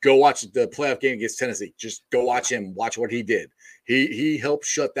everybody, go watch the playoff game against Tennessee. Just go watch him. Watch what he did. He helped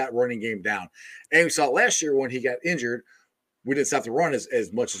shut that running game down. And we saw it last year when he got injured. We didn't stop the run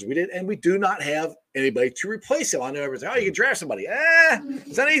as much as we did, and we do not have anybody to replace him. I know everyone's like, oh, you can draft somebody.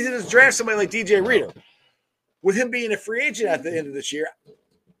 It's not easy to draft somebody like DJ Reader. With him being a free agent at the end of this year,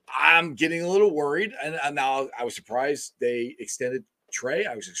 I'm getting a little worried. And now I was surprised they extended Trey.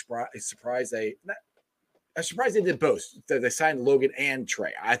 I was surprised they did both. They signed Logan and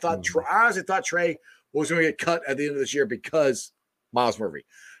Trey. I honestly thought Trey was going to get cut at the end of this year because Miles Murphy.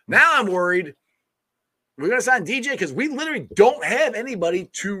 Now I'm worried. We're going to sign DJ because we literally don't have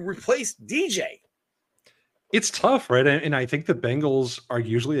anybody to replace DJ. It's tough, right? And I think the Bengals are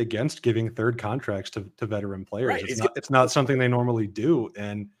usually against giving third contracts to veteran players. Right. It's not something they normally do.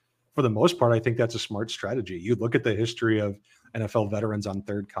 And for the most part, I think that's a smart strategy. You look at the history of NFL veterans on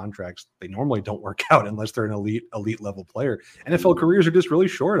third contracts, they normally don't work out unless they're an elite level player. NFL careers are just really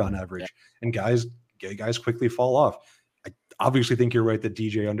short on average, and guys quickly fall off. I obviously think you're right that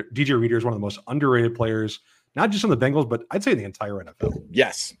DJ Reader is one of the most underrated players, not just on the Bengals, but I'd say in the entire NFL.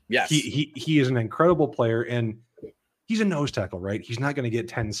 Yes. He is an incredible player, and he's a nose tackle, right? He's not going to get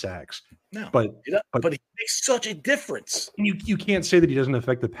 10 sacks. No, but he makes such a difference. And you can't say that he doesn't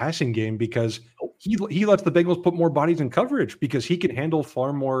affect the passing game because he lets the Bengals put more bodies in coverage because he can handle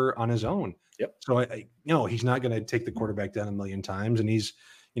far more on his own. Yep. So he's not going to take the quarterback down a million times, and he's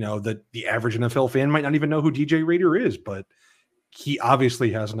the average NFL fan might not even know who DJ Reader is, but he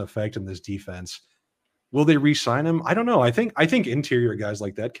obviously has an effect in this defense. Will they re-sign him? I don't know. I think interior guys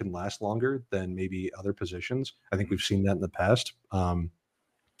like that can last longer than maybe other positions. I think we've seen that in the past.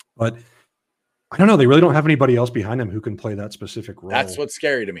 But I don't know. They really don't have anybody else behind him who can play that specific role. That's what's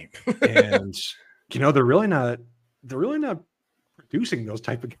scary to me. And they're really not producing those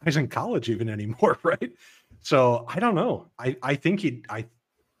type of guys in college even anymore, right? So I don't know. I think he'd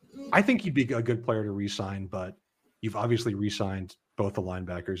be a good player to re-sign, but you've obviously re-signed both the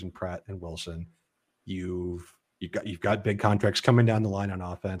linebackers and Pratt and Wilson. You've got big contracts coming down the line on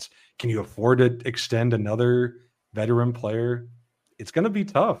offense. Can you afford to extend another veteran player? It's going to be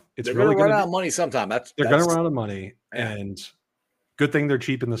tough. They're really going to run out of money sometime. They're going to run out of money, and good thing they're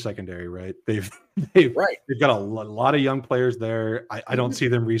cheap in the secondary, right? They've got a lot of young players there. I don't see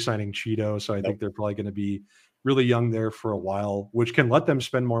them re-signing Cheeto, so I think they're probably going to be really young there for a while, which can let them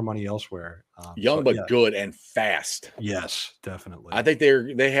spend more money elsewhere. But good and fast. Yes, definitely. I think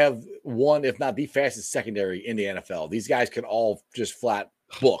they have one, if not the fastest secondary in the NFL. These guys can all just flat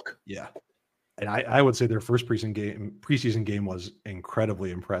book. Yeah. And I would say their first preseason game was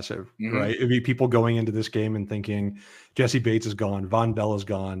incredibly impressive, right? It'd be people going into this game and thinking Jesse Bates is gone, Von Bell is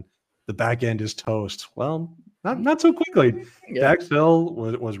gone, the back end is toast. Well, not so quickly. Dax Hill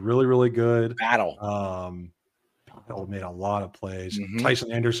was really, really good. Battle made a lot of plays.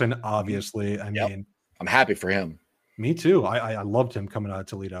 Tyson Anderson, obviously. I mean, I'm happy for him. Me too. I loved him coming out of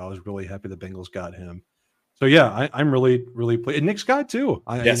Toledo. I was really happy the Bengals got him. So yeah, I'm really, really pleased. And Nick Scott too.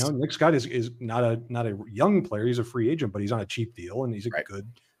 Nick Scott is not a young player. He's a free agent, but he's on a cheap deal, and he's a good,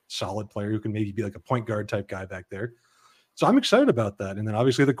 solid player who can maybe be like a point guard type guy back there. So I'm excited about that. And then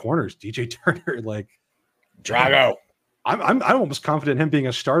obviously the corners, DJ Turner, like Drago. I'm almost confident in him being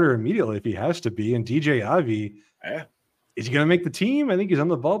a starter immediately if he has to be. And DJ Avi, is he going to make the team? I think he's on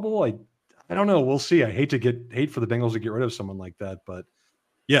the bubble. I don't know. We'll see. I hate for the Bengals to get rid of someone like that, but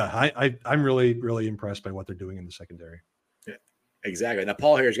yeah, I'm really, really impressed by what they're doing in the secondary. Yeah, exactly. Now,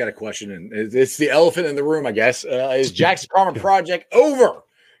 Paul here's got a question, and it's the elephant in the room, I guess. Is Jackson Carman project over?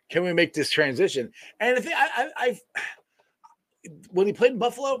 Can we make this transition? And the thing, when he played in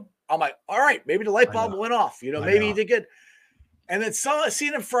Buffalo, I'm like, all right, maybe the light bulb went off. Maybe he did good. And then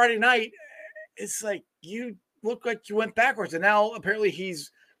seeing him Friday night, it's like you look like you went backwards, and now apparently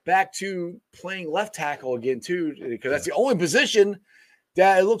he's back to playing left tackle again too, because that's the only position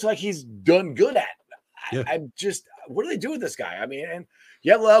that it looks like he's done good at. I'm just, what do they do with this guy? I mean, and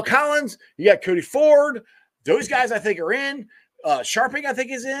you have Lyle Collins, you got Cody Ford. Those guys I think are in. Sharping I think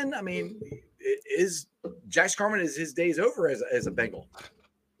is in. I mean, is Jackson Carman, is his days over as a Bengal?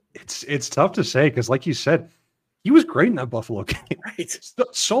 It's tough to say because, like you said, he was great in that Buffalo game. Right.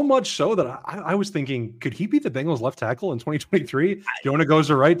 So much so that I was thinking, could he be the Bengals left tackle in 2023? Jonah goes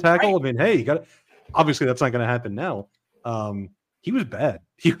to right tackle. Right. I mean, hey, obviously that's not going to happen now. he was bad.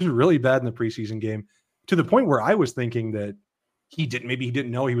 He was really bad in the preseason game, to the point where I was thinking that maybe he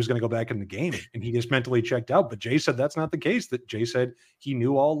didn't know he was going to go back in the game and he just mentally checked out. But Jay said that's not the case. That Jay said he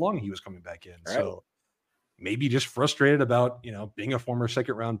knew all along he was coming back in. Right. So maybe just frustrated about, being a former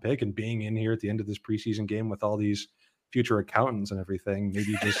second round pick and being in here at the end of this preseason game with all these future accountants and everything.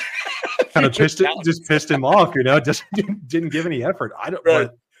 Maybe just kind of pissed him off, just didn't give any effort.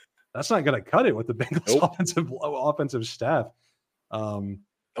 But that's not going to cut it with the Bengals offensive staff.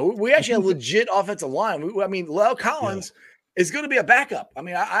 We actually have legit offensive line. La'el Collins is going to be a backup.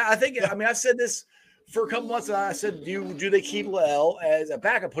 I think I've said this for a couple months. I said, do they keep La'el as a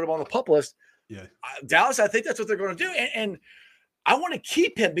backup, put him on the PUP list? Yeah. Dallas, I think that's what they're going to do. And I want to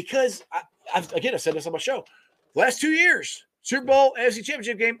keep him because I've said this on my show. Last 2 years, Super Bowl, AFC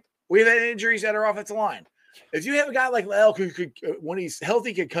Championship game, we've had injuries at our offensive line. If you have a guy like La'el who could, when he's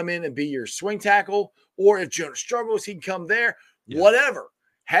healthy, could come in and be your swing tackle, or if Jonah struggles, he can come there, whatever.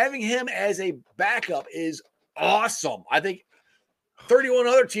 Having him as a backup is awesome. I think 31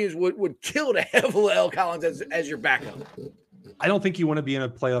 other teams would kill to have La'el Collins as your backup. I don't think you want to be in a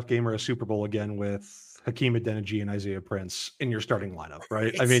playoff game or a Super Bowl again with Hakeem Adeniji and Isaiah Prince in your starting lineup,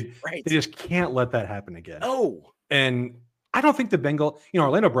 right? They just can't let that happen again. Oh. And I don't think the Bengals,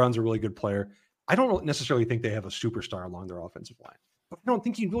 Orlando Brown's a really good player. I don't necessarily think they have a superstar along their offensive line. But I don't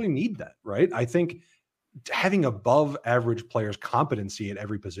think you really need that, right? I think having above average players' competency at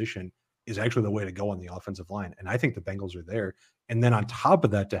every position is actually the way to go on the offensive line. And I think the Bengals are there. And then on top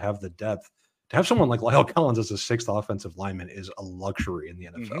of that, to have the depth, to have someone like La'el Collins as a sixth offensive lineman is a luxury in the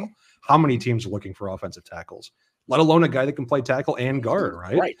NFL. Mm-hmm. How many teams are looking for offensive tackles, let alone a guy that can play tackle and guard,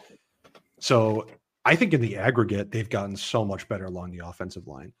 right? Right. So I think in the aggregate, they've gotten so much better along the offensive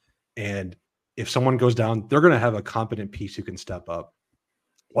line. And if someone goes down, they're going to have a competent piece who can step up.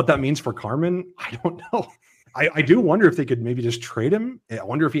 What that means for Carmen, I don't know. I do wonder if they could maybe just trade him. I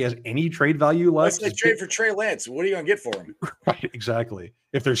wonder if he has any trade value left. Let's trade for Trey Lance. What are you going to get for him? Right, exactly.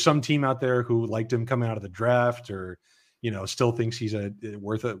 If there's some team out there who liked him coming out of the draft, or still thinks he's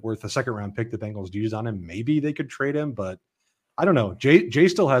worth a second round pick, the Bengals used on him, maybe they could trade him. But I don't know. Jay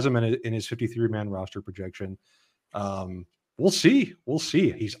still has him in his 53-man roster projection. We'll see.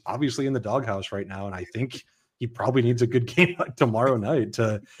 He's obviously in the doghouse right now, and I think he probably needs a good game like tomorrow night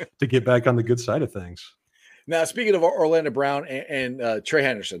to get back on the good side of things. Now, speaking of Orlando Brown and Trey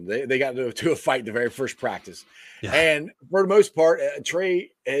Henderson, they got to a fight in the very first practice. Yeah. And for the most part,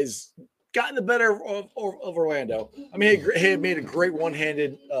 Trey has gotten the better of Orlando. He had made a great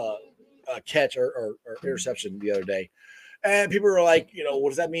one-handed catch or interception the other day. And people were like, what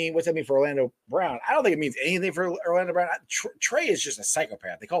does that mean? What's that mean for Orlando Brown? I don't think it means anything for Orlando Brown. Trey is just a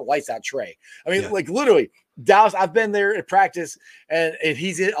psychopath. They call it lights out Trey. Literally, Dallas, I've been there at practice, and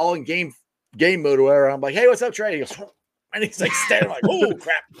he's all in game mode or whatever. I'm like, hey, what's up, Trey? He goes, and he's like standing like, oh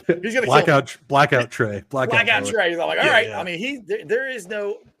crap, he's gonna blackout Trey. Blackout Trey. He's like, all right. Yeah.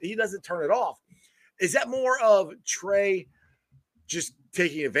 He doesn't turn it off. Is that more of Trey just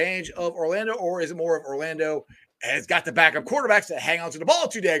taking advantage of Orlando, or is it more of Orlando has got the backup quarterbacks that hang on to the ball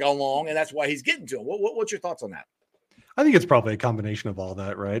too daggone long, and that's why he's getting to him? What's your thoughts on that? I think it's probably a combination of all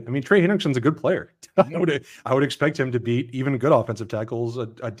that, right? Trey Henderson's a good player. I would expect him to beat even good offensive tackles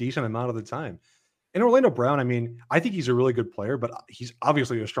a decent amount of the time. And Orlando Brown, I think he's a really good player, but he's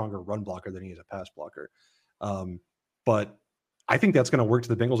obviously a stronger run blocker than he is a pass blocker. But I think that's going to work to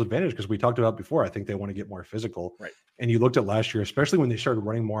the Bengals' advantage because we talked about before. I think they want to get more physical. Right. And you looked at last year, especially when they started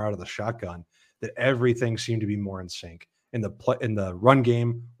running more out of the shotgun, that everything seemed to be more in sync. And the run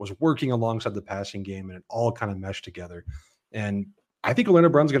game was working alongside the passing game, and it all kind of meshed together. And I think Orlando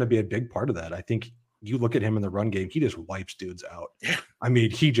Brown's going to be a big part of that. I think you look at him in the run game, he just wipes dudes out. Yeah.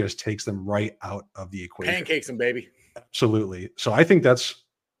 He just takes them right out of the equation. Pancakes them, baby. Absolutely. So I think that's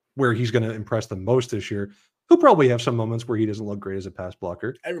where he's going to impress the most this year. He'll probably have some moments where he doesn't look great as a pass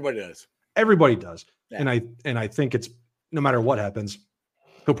blocker. Everybody does. Yeah. And I think it's no matter what happens,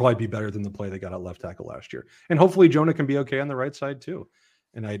 he'll probably be better than the play they got at left tackle last year. And hopefully Jonah can be okay on the right side too.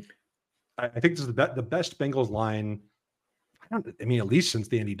 And I think this is the best Bengals line. At least since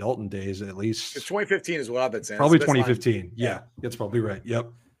the Andy Dalton days, at least. It's 2015 is what I've been saying. Probably 2015. Yeah, that's probably right.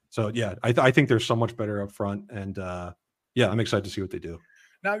 Yep. So yeah, I think they're so much better up front, and I'm excited to see what they do.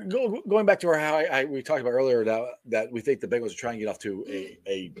 Now, going back to how we talked about earlier that we think the Bengals are trying to get off to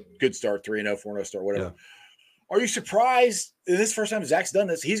a good start, 3-0, 4-0 start, whatever. Yeah. Are you surprised? This is the first time Zach's done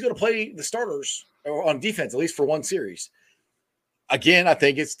this. He's going to play the starters on defense, at least for one series. Again, I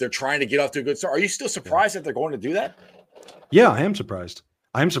think they're trying to get off to a good start. Are you still surprised that they're going to do that? Yeah, I am surprised.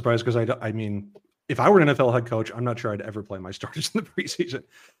 Because if I were an NFL head coach, I'm not sure I'd ever play my starters in the preseason.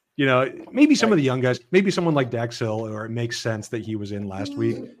 maybe some of the young guys, maybe someone like Dax Hill, or it makes sense that he was in last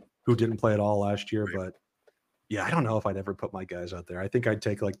week, who didn't play at all last year. But yeah, I don't know if I'd ever put my guys out there. I think I'd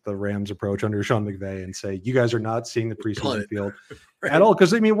take like the Rams approach under Sean McVay and say, you guys are not seeing the preseason field at all.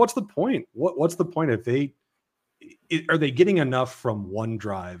 Because I mean, what's the point? What's the point if are they getting enough from one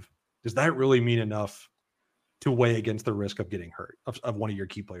drive? Does that really mean enough to weigh against the risk of getting hurt, of one of your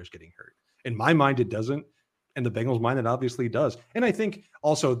key players getting hurt? In my mind, it doesn't. In the Bengals' mind, it obviously does. And I think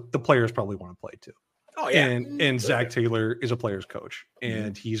also the players probably want to play too. Oh, yeah. And Zach Taylor is a player's coach,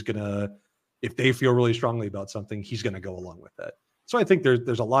 and he's going to, if they feel really strongly about something, he's going to go along with that. So I think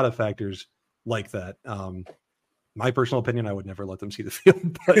there's a lot of factors like that. My personal opinion, I would never let them see the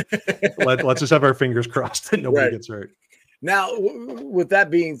field, but let's just have our fingers crossed that nobody gets hurt. Now, with that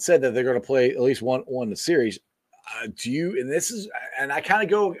being said, that they're going to play at least one in the series, and I kind of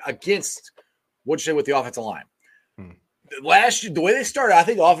go against what you say with the offensive line. Last year, the way they started, I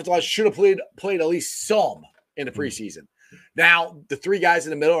think the offensive line should have played at least some in the preseason. Now, the three guys in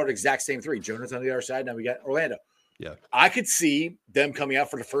the middle are the exact same three. Jonah's on the other side. Now we got Orlando. Yeah, I could see them coming out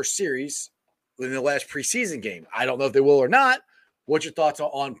for the first series in the last preseason game. I don't know if they will or not. What's your thoughts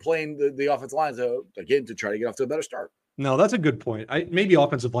on playing the offensive lines again to try to get off to a better start? No, that's a good point. Maybe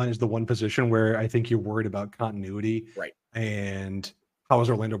offensive line is the one position where I think you're worried about continuity. Right. And how is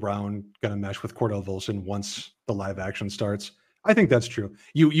Orlando Brown going to mesh with Cordell Volson once the live action starts? I think that's true.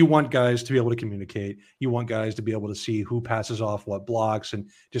 You want guys to be able to communicate. You want guys to be able to see who passes off what blocks and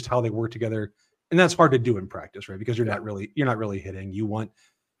just how they work together. And that's hard to do in practice, right? Because you're not really hitting. You want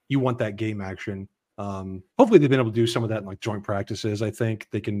that game action. Hopefully they've been able to do some of that in like joint practices. I think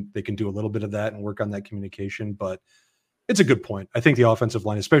they can do a little bit of that and work on that communication, but it's a good point. I think the offensive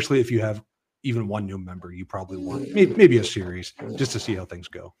line, especially if you have even one new member, you probably want maybe a series just to see how things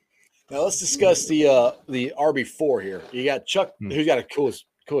go. Now let's discuss the RB4 here. You got Chuck, who's got a coolest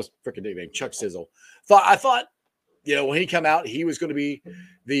freaking nickname, Chuck Sizzle. I thought, when he come out, he was going to be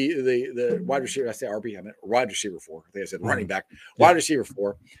the wide receiver. I say RB, I meant wide receiver 4. I think I said running back, wide receiver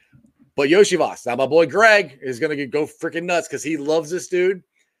 4. But Yoshi Voss, now my boy Greg is going to go freaking nuts because he loves this dude.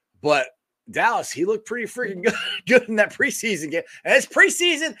 But Dallas, he looked pretty freaking good in that preseason game. And it's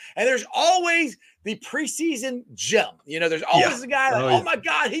preseason, and there's always the preseason gem. There's always a guy like, oh my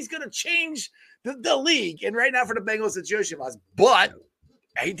God, he's going to change the league. And right now for the Bengals, it's Yoshi Voss. But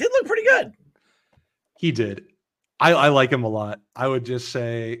he did look pretty good. He did. I like him a lot. I would just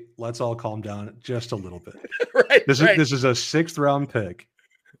say, let's all calm down just a little bit. This is a 6th round pick.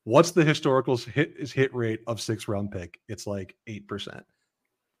 What's the historical hit rate of 6th round pick? It's like 8%.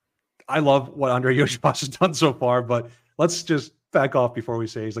 I love what Andre Yoshibas has done so far, but let's just back off before we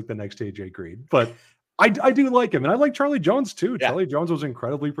say he's like the next AJ Green. But I do like him, and I like Charlie Jones too. Yeah. Charlie Jones was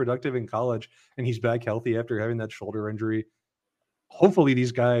incredibly productive in college, and he's back healthy after having that shoulder injury. Hopefully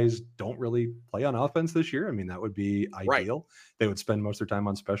these guys don't really play on offense this year. I mean, that would be ideal. They would spend most of their time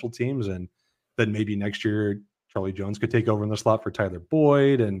on special teams, and then maybe next year Charlie Jones could take over in the slot for Tyler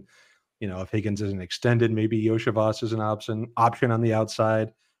Boyd. And, if Higgins isn't extended, maybe Yoshibas is an option on the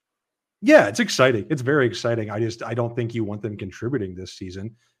outside. Yeah, it's exciting. It's very exciting. I don't think you want them contributing this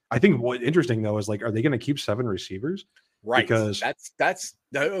season. I think what's interesting though is like, are they going to keep 7 receivers? Right. Because that's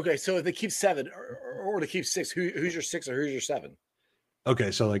okay. So if they keep 7 or they keep 6, who's your 6 or who's your 7?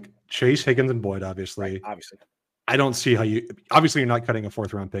 Okay, so like Chase, Higgins, and Boyd, obviously. Right, obviously. I don't see how you're not cutting a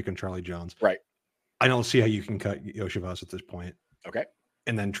 4th round pick in Charlie Jones. Right. I don't see how you can cut Yoshibas at this point. Okay.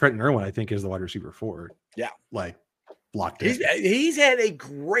 And then Trenton Irwin, I think, is the wide receiver 4. Yeah. Like locked in. He's had a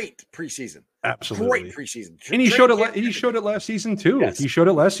great preseason. Absolutely. Great preseason. And he showed it last season too. Yes. He showed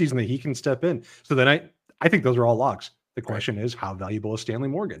it last season that he can step in. So then I think those are all locks. The question is, how valuable is Stanley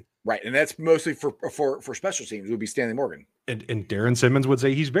Morgan? Right. And that's mostly for special teams would be Stanley Morgan. And Darren Simmons would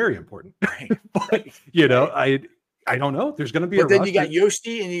say he's very important. Right. But I don't know. There's going to be but then you got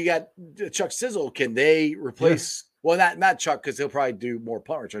Yoshi and you got Chuck Sizzle. Can they replace well, not Chuck, because he'll probably do more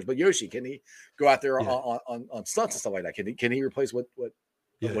punt returns, but Yoshi, can he go out there on stunts and stuff like that? Can he replace what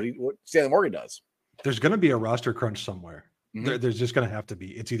Stanley Morgan does? There's going to be a roster crunch somewhere. Mm-hmm. There's just going to have to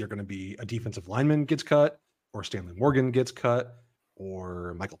be. It's either going to be a defensive lineman gets cut, or Stanley Morgan gets cut,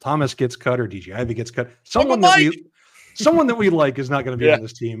 or Michael Thomas gets cut, or DJ Ivey gets cut. Someone that we like is not going to be on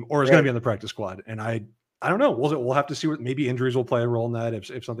this team, or is going to be on the practice squad. And I don't know. We'll have to see what maybe injuries will play a role in that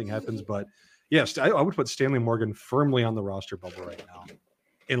if something happens. But yes, I would put Stanley Morgan firmly on the roster bubble right now,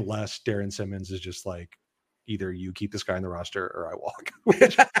 unless Darren Simmons is just like, either you keep this guy in the roster or I walk.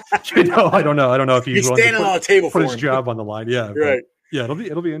 Which, I don't know. I don't know if he's standing on a table put for his job on the line. Yeah, right. Yeah,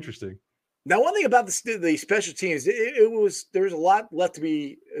 it'll be interesting. Now, one thing about the special teams, there was a lot left to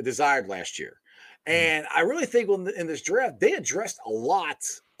be desired last year, and I really think in this draft they addressed a lot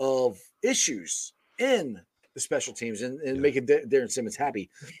of issues in the special teams and making Darren Simmons happy.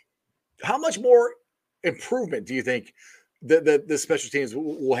 How much more improvement do you think the special teams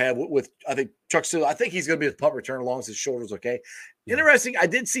will have with I think Chuck Still? I think he's going to be the punt return as long as his shoulder's okay. Yeah. Interesting. I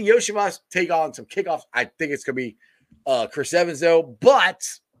did see Yoshivas take on some kickoffs. I think it's going to be Chris Evans, though, but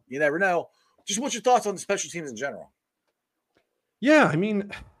you never know. Just what's your thoughts on the special teams in general? Yeah, I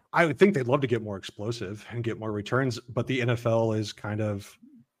mean, I would think they'd love to get more explosive and get more returns, but the NFL is kind of,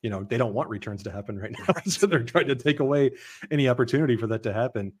 they don't want returns to happen right now. So they're trying to take away any opportunity for that to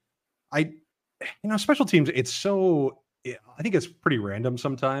happen. Special teams, I think it's pretty random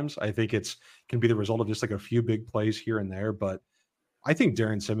sometimes. I think can be the result of just like a few big plays here and there, but I think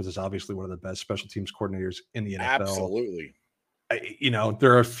Darren Simmons is obviously one of the best special teams coordinators in the NFL. Absolutely.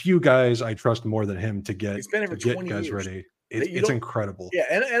 There are a few guys I trust more than him to get, He's been over 20 guys years. ready. It's incredible. Yeah,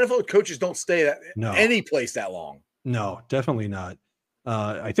 and NFL coaches don't stay at any place that long. No, definitely not.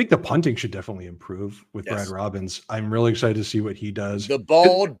 I think the punting should definitely improve with Brad Robbins. I'm really excited to see what he does. The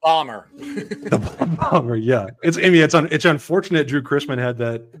bald bomber. The bald bomber, yeah. It's unfortunate Drew Chrisman had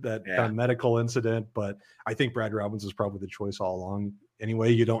that kind of medical incident, but I think Brad Robbins is probably the choice all along.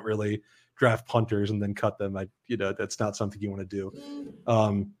 Anyway, you don't really draft punters and then cut them. That's not something you want to do.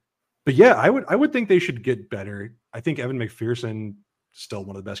 But yeah, I would think they should get better. I think Evan McPherson still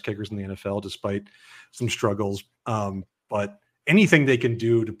one of the best kickers in the NFL, despite some struggles. But anything they can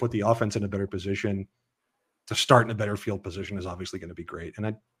do to put the offense in a better position, to start in a better field position, is obviously going to be great. And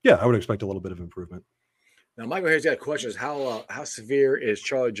I would expect a little bit of improvement. Now, Michael here's got a question: is how severe is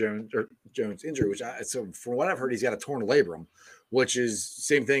Charlie Jones' injury? Which so from what I've heard, he's got a torn labrum, which is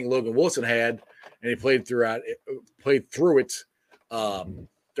same thing Logan Wilson had, and he played through it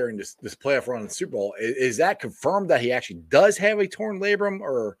during this playoff run in the Super Bowl. Is that confirmed that he actually does have a torn labrum,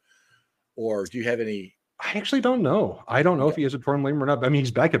 or do you have any? I actually don't know. I don't know if he has a torn labrum or not. I mean,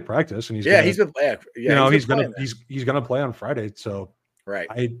 he's back at practice, and he's gonna play on Friday. So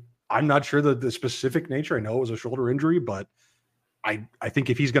right, I'm not sure the specific nature. I know it was a shoulder injury, but I think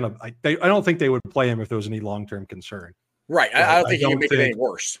if he's gonna, I don't think they would play him if there was any long term concern. Right, I don't think he can make it any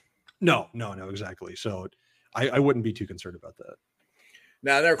worse. No, exactly. So I wouldn't be too concerned about that.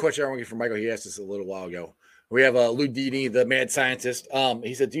 Now, another question I want to get from Michael. He asked us a little while ago. We have Lou Dini, the mad scientist.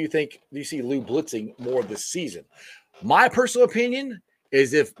 He said, do you see Lou blitzing more this season? My personal opinion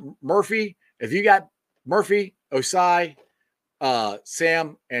is if you got Murphy, Osai,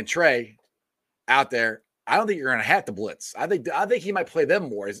 Sam, and Trey out there, I don't think you're going to have to blitz. I think he might play them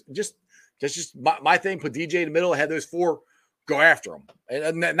more. It's just my thing. Put DJ in the middle, have those four go after him,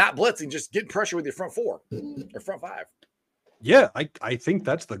 and not blitzing, just getting pressure with your front four or front five. Yeah, I think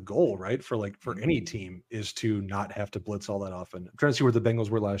that's the goal, right? For any team is to not have to blitz all that often. I'm trying to see where the Bengals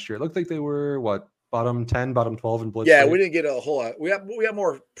were last year. It looked like they were bottom 10, bottom 12 in blitz. Yeah, we didn't get a whole lot. We got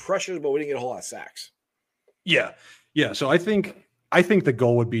more pressures, but we didn't get a whole lot of sacks. Yeah. So I think the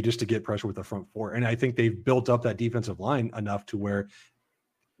goal would be just to get pressure with the front four, and I think they've built up that defensive line enough to where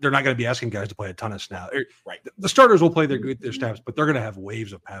they're not going to be asking guys to play a ton of snaps. Right. The starters will play their snaps, but they're going to have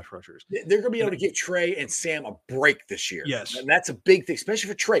waves of pass rushers. They're going to be able to give Trey and Sam a break this year. Yes. And that's a big thing, especially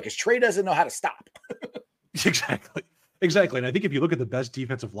for Trey, because Trey doesn't know how to stop. Exactly. And I think if you look at the best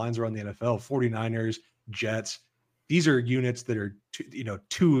defensive lines around the NFL, 49ers, Jets, these are units that are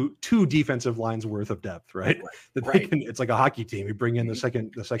two defensive lines worth of depth, right? It's like a hockey team. You bring in the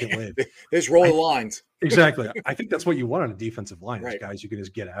second wave. There's rolling lines. Exactly. I think that's what you want on a defensive line, is guys you can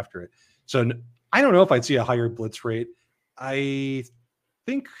just get after it. So I don't know if I'd see a higher blitz rate. I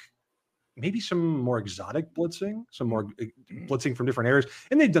think maybe some more exotic blitzing, some more blitzing from different areas,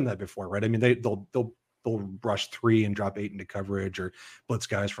 and they've done that before, right? I mean, they'll rush 3 and drop 8 into coverage, or blitz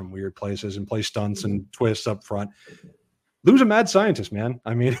guys from weird places and play stunts and twists up front. Lou's a mad scientist, man.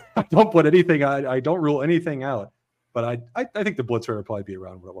 I mean, I don't rule anything out, but I think the blitz rate will probably be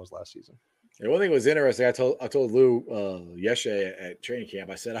around what it was last season. And one thing that was interesting, I told Lou yesterday at training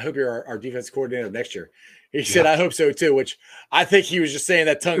camp, I said, I hope you're our defense coordinator next year. He said, I hope so too, which I think he was just saying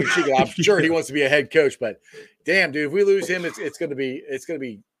that tongue in cheek. I'm sure he wants to be a head coach, but damn, dude, if we lose him, it's going to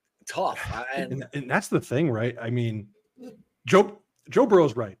be tough. And that's the thing, right? I mean, Joe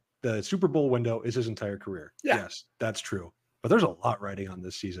Burrow's right. The Super Bowl window is his entire career. Yeah. Yes, that's true. But there's a lot riding on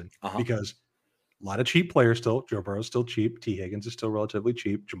this season because a lot of cheap players still. Joe Burrow's still cheap. T. Higgins is still relatively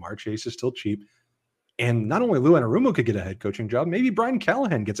cheap. Jamar Chase is still cheap. And not only Lou Anarumo could get a head coaching job, maybe Brian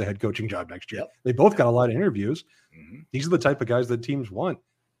Callahan gets a head coaching job next year. Yep. They both got a lot of interviews. Mm-hmm. These are the type of guys that teams want.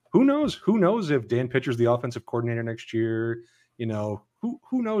 Who knows? Who knows if Dan Pitcher's the offensive coordinator next year? Who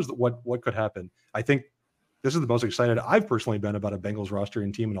knows what could happen? I think this is the most excited I've personally been about a Bengals roster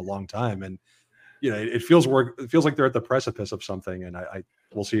and team in a long time. And it feels like they're at the precipice of something, and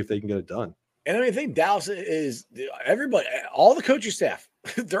we'll see if they can get it done. And I think Dallas is everybody, all the coaching staff,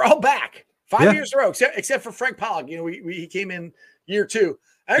 they're all back 5 years in a row, except for Frank Pollock. He came in year 2.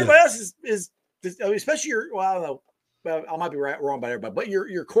 Everybody else is especially I don't know. Well, I might be wrong about everybody, but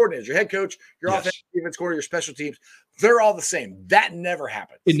your coordinators, your head coach, your offensive defense coordinator, your special teams, they're all the same. That never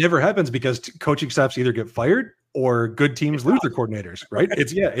happens. It never happens because coaching staffs either get fired or good teams lose their coordinators, right?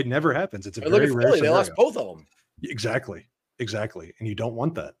 It never happens. It's a very rare scenario. They lost both of them. Exactly. And you don't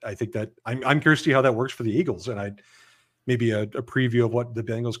want that. I think that I'm curious to see how that works for the Eagles, and maybe a preview of what the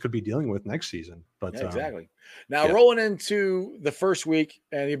Bengals could be dealing with next season. But exactly. Now rolling into the first week,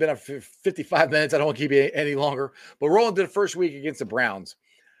 and you've been up for 55 minutes. I don't want to keep you any longer, but rolling into the first week against the Browns,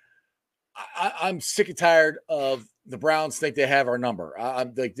 I'm sick and tired of the Browns think they have our number.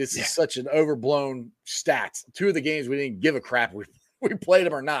 I'm like, this is such an overblown stats. 2 of the games we didn't give a crap we played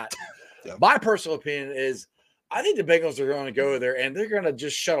them or not. My personal opinion is I think the Bengals are going to go there and they're going to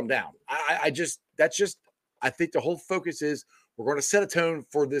just shut them down. I think the whole focus is we're going to set a tone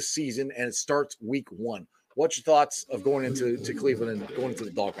for this season, and it starts week 1. What's your thoughts of going into Cleveland and going into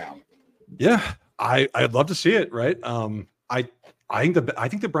the dog pound? Yeah, I'd love to see it. Right. I think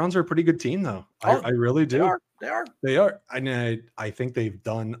the Browns are a pretty good team, though. I really do. They are. I think they've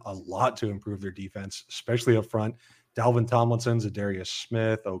done a lot to improve their defense, especially up front. Dalvin Tomlinson, Zadarius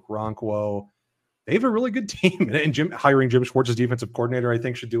Smith, Okoronkwo. They have a really good team, and hiring Jim Schwartz as defensive coordinator, I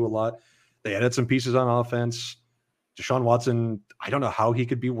think, should do a lot. They added some pieces on offense. Deshaun Watson, I don't know how he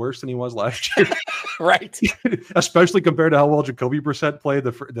could be worse than he was last year. Right. Especially compared to how well Jacoby Brissett played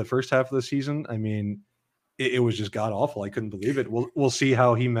the first half of the season. I mean, it was just god awful. I couldn't believe it. We'll see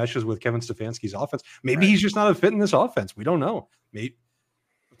how he meshes with Kevin Stefanski's offense. Maybe he's just not a fit in this offense. We don't know. Maybe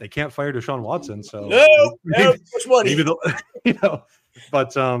they can't fire Deshaun Watson. So maybe they'll,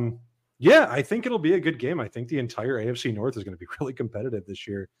 but I think it'll be a good game. I think the entire AFC North is going to be really competitive this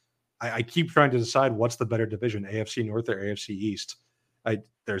year. I keep trying to decide what's the better division, AFC North or AFC East.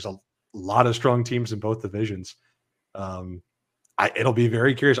 There's a lot of strong teams in both divisions. It'll be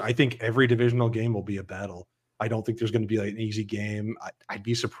very curious. I think every divisional game will be a battle. I don't think there's going to be like an easy game. I'd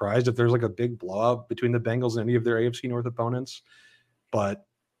be surprised if there's like a big blowout between the Bengals and any of their AFC North opponents. But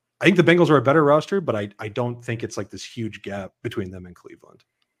I think the Bengals are a better roster, but I don't think it's like this huge gap between them and Cleveland.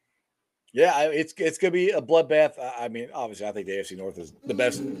 Yeah, it's going to be a bloodbath. I mean, obviously, I think the AFC North is the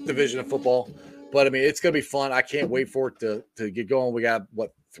best division of football. But, I mean, it's going to be fun. I can't wait for it to get going. We got,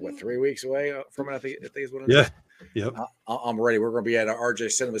 what 3 weeks away from it, I think is what it is. Yeah. Yep. I'm ready. We're going to be at our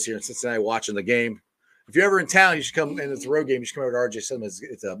RJ Cinemas here in Cincinnati watching the game. If you're ever in town, you should come, and it's a road game. You should come over to RJ Cinemas.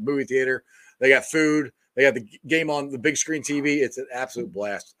 It's a movie theater. They got food. They got the game on the big screen TV. It's an absolute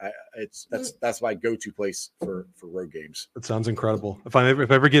blast. That's my go-to place for road games. That sounds incredible. If I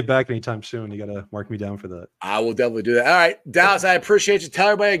ever get back anytime soon, you got to mark me down for that. I will definitely do that. All right, Dallas, I appreciate you. Tell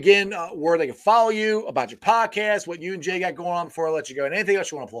everybody again where they can follow you, about your podcast, what you and Jay got going on before I let you go, and anything else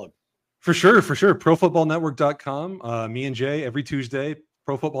you want to plug. For sure. ProFootballNetwork.com. Me and Jay every Tuesday.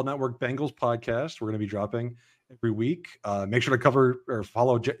 Pro Football Network Bengals podcast. We're going to be dropping every week. Make sure to cover or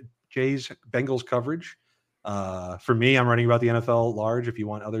follow Jay's Bengals coverage. For me, I'm writing about the NFL large. If you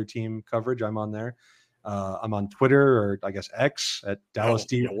want other team coverage, I'm on there. I'm on Twitter, or I guess X, at Dallas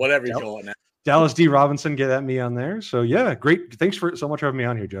D. Whatever you call it now. Dallas D. Robinson, get at me on there. So yeah, great. Thanks so much for having me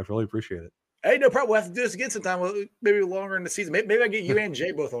on here, Jeff. Really appreciate it. Hey, no problem. We'll have to do this again sometime. Maybe longer in the season. Maybe I get you and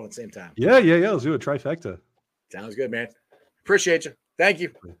Jay both on at the same time. Yeah. Let's do a trifecta. Sounds good, man. Appreciate you. Thank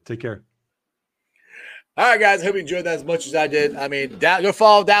you. Take care. All right, guys. I hope you enjoyed that as much as I did. I mean, go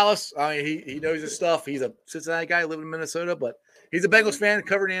follow Dallas. I mean, he knows his stuff. He's a Cincinnati guy living in Minnesota, but he's a Bengals fan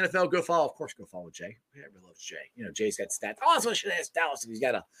covering the NFL. Go follow. Of course, go follow Jay. Everybody loves Jay. You know, Jay's got stats. Also, I should ask Dallas if he's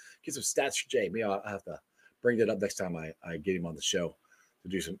got to get some stats for Jay. Maybe I'll have to bring that up next time I get him on the show to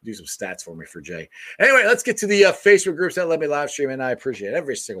do some stats for me for Jay. Anyway, let's get to the Facebook groups that let me live stream, and I appreciate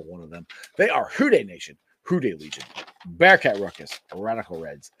every single one of them. They are Houday Nation, Houday Legion, Bearcat Ruckus, Radical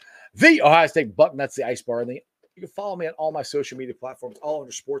Reds, the Ohio State Bucknuts, the Ice Bar, and you can follow me on all my social media platforms, all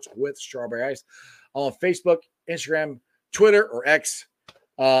under Sports with Strawberry Ice, on Facebook, Instagram, Twitter, or X,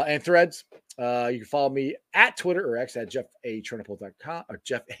 and Threads. You can follow me at Twitter or X at JeffATrunipole.com or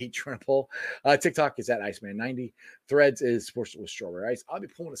JeffATrunipole. TikTok is at Iceman90. Threads is Sports with Strawberry Ice. I'll be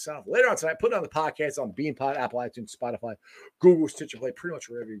pulling this out later on tonight. Put it on the podcast on BeanPod, Apple iTunes, Spotify, Google, Stitcher Play, pretty much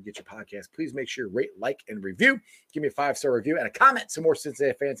wherever you get your podcast. Please make sure you rate, like, and review. Give me a 5-star review and a comment so more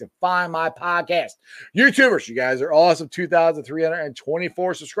Cincinnati fans can find my podcast. YouTubers, you guys are awesome.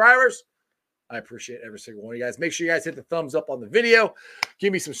 2,324 subscribers. I appreciate every single one of you guys. Make sure you guys hit the thumbs up on the video.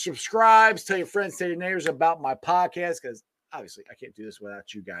 Give me some subscribes. Tell your friends, tell your neighbors about my podcast, because obviously, I can't do this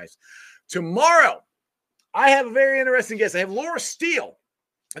without you guys. Tomorrow, I have a very interesting guest. I have Laura Steele.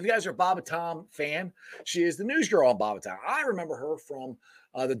 If you guys are a Bob and Tom fan, she is the news girl on Bob and Tom. I remember her from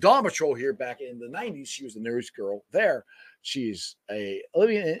the Dawn Patrol here back in the 90s. She was the news girl there. She's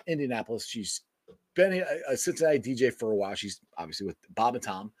living in Indianapolis. She's been a Cincinnati DJ for a while. She's obviously with Bob and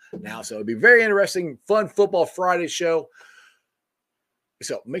Tom now. So it'll be very interesting, fun Football Friday show.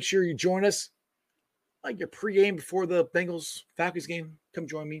 So make sure you join us. Like your pregame before the Bengals Falcons game. Come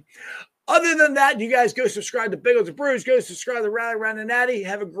join me. Other than that, you guys go subscribe to Bengals and Brews. Go subscribe to Rally Around the Natty.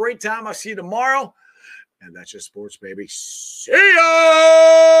 Have a great time. I'll see you tomorrow. And that's just sports, baby. See ya!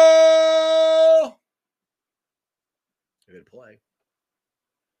 Good play.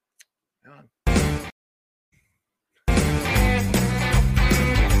 Hang on.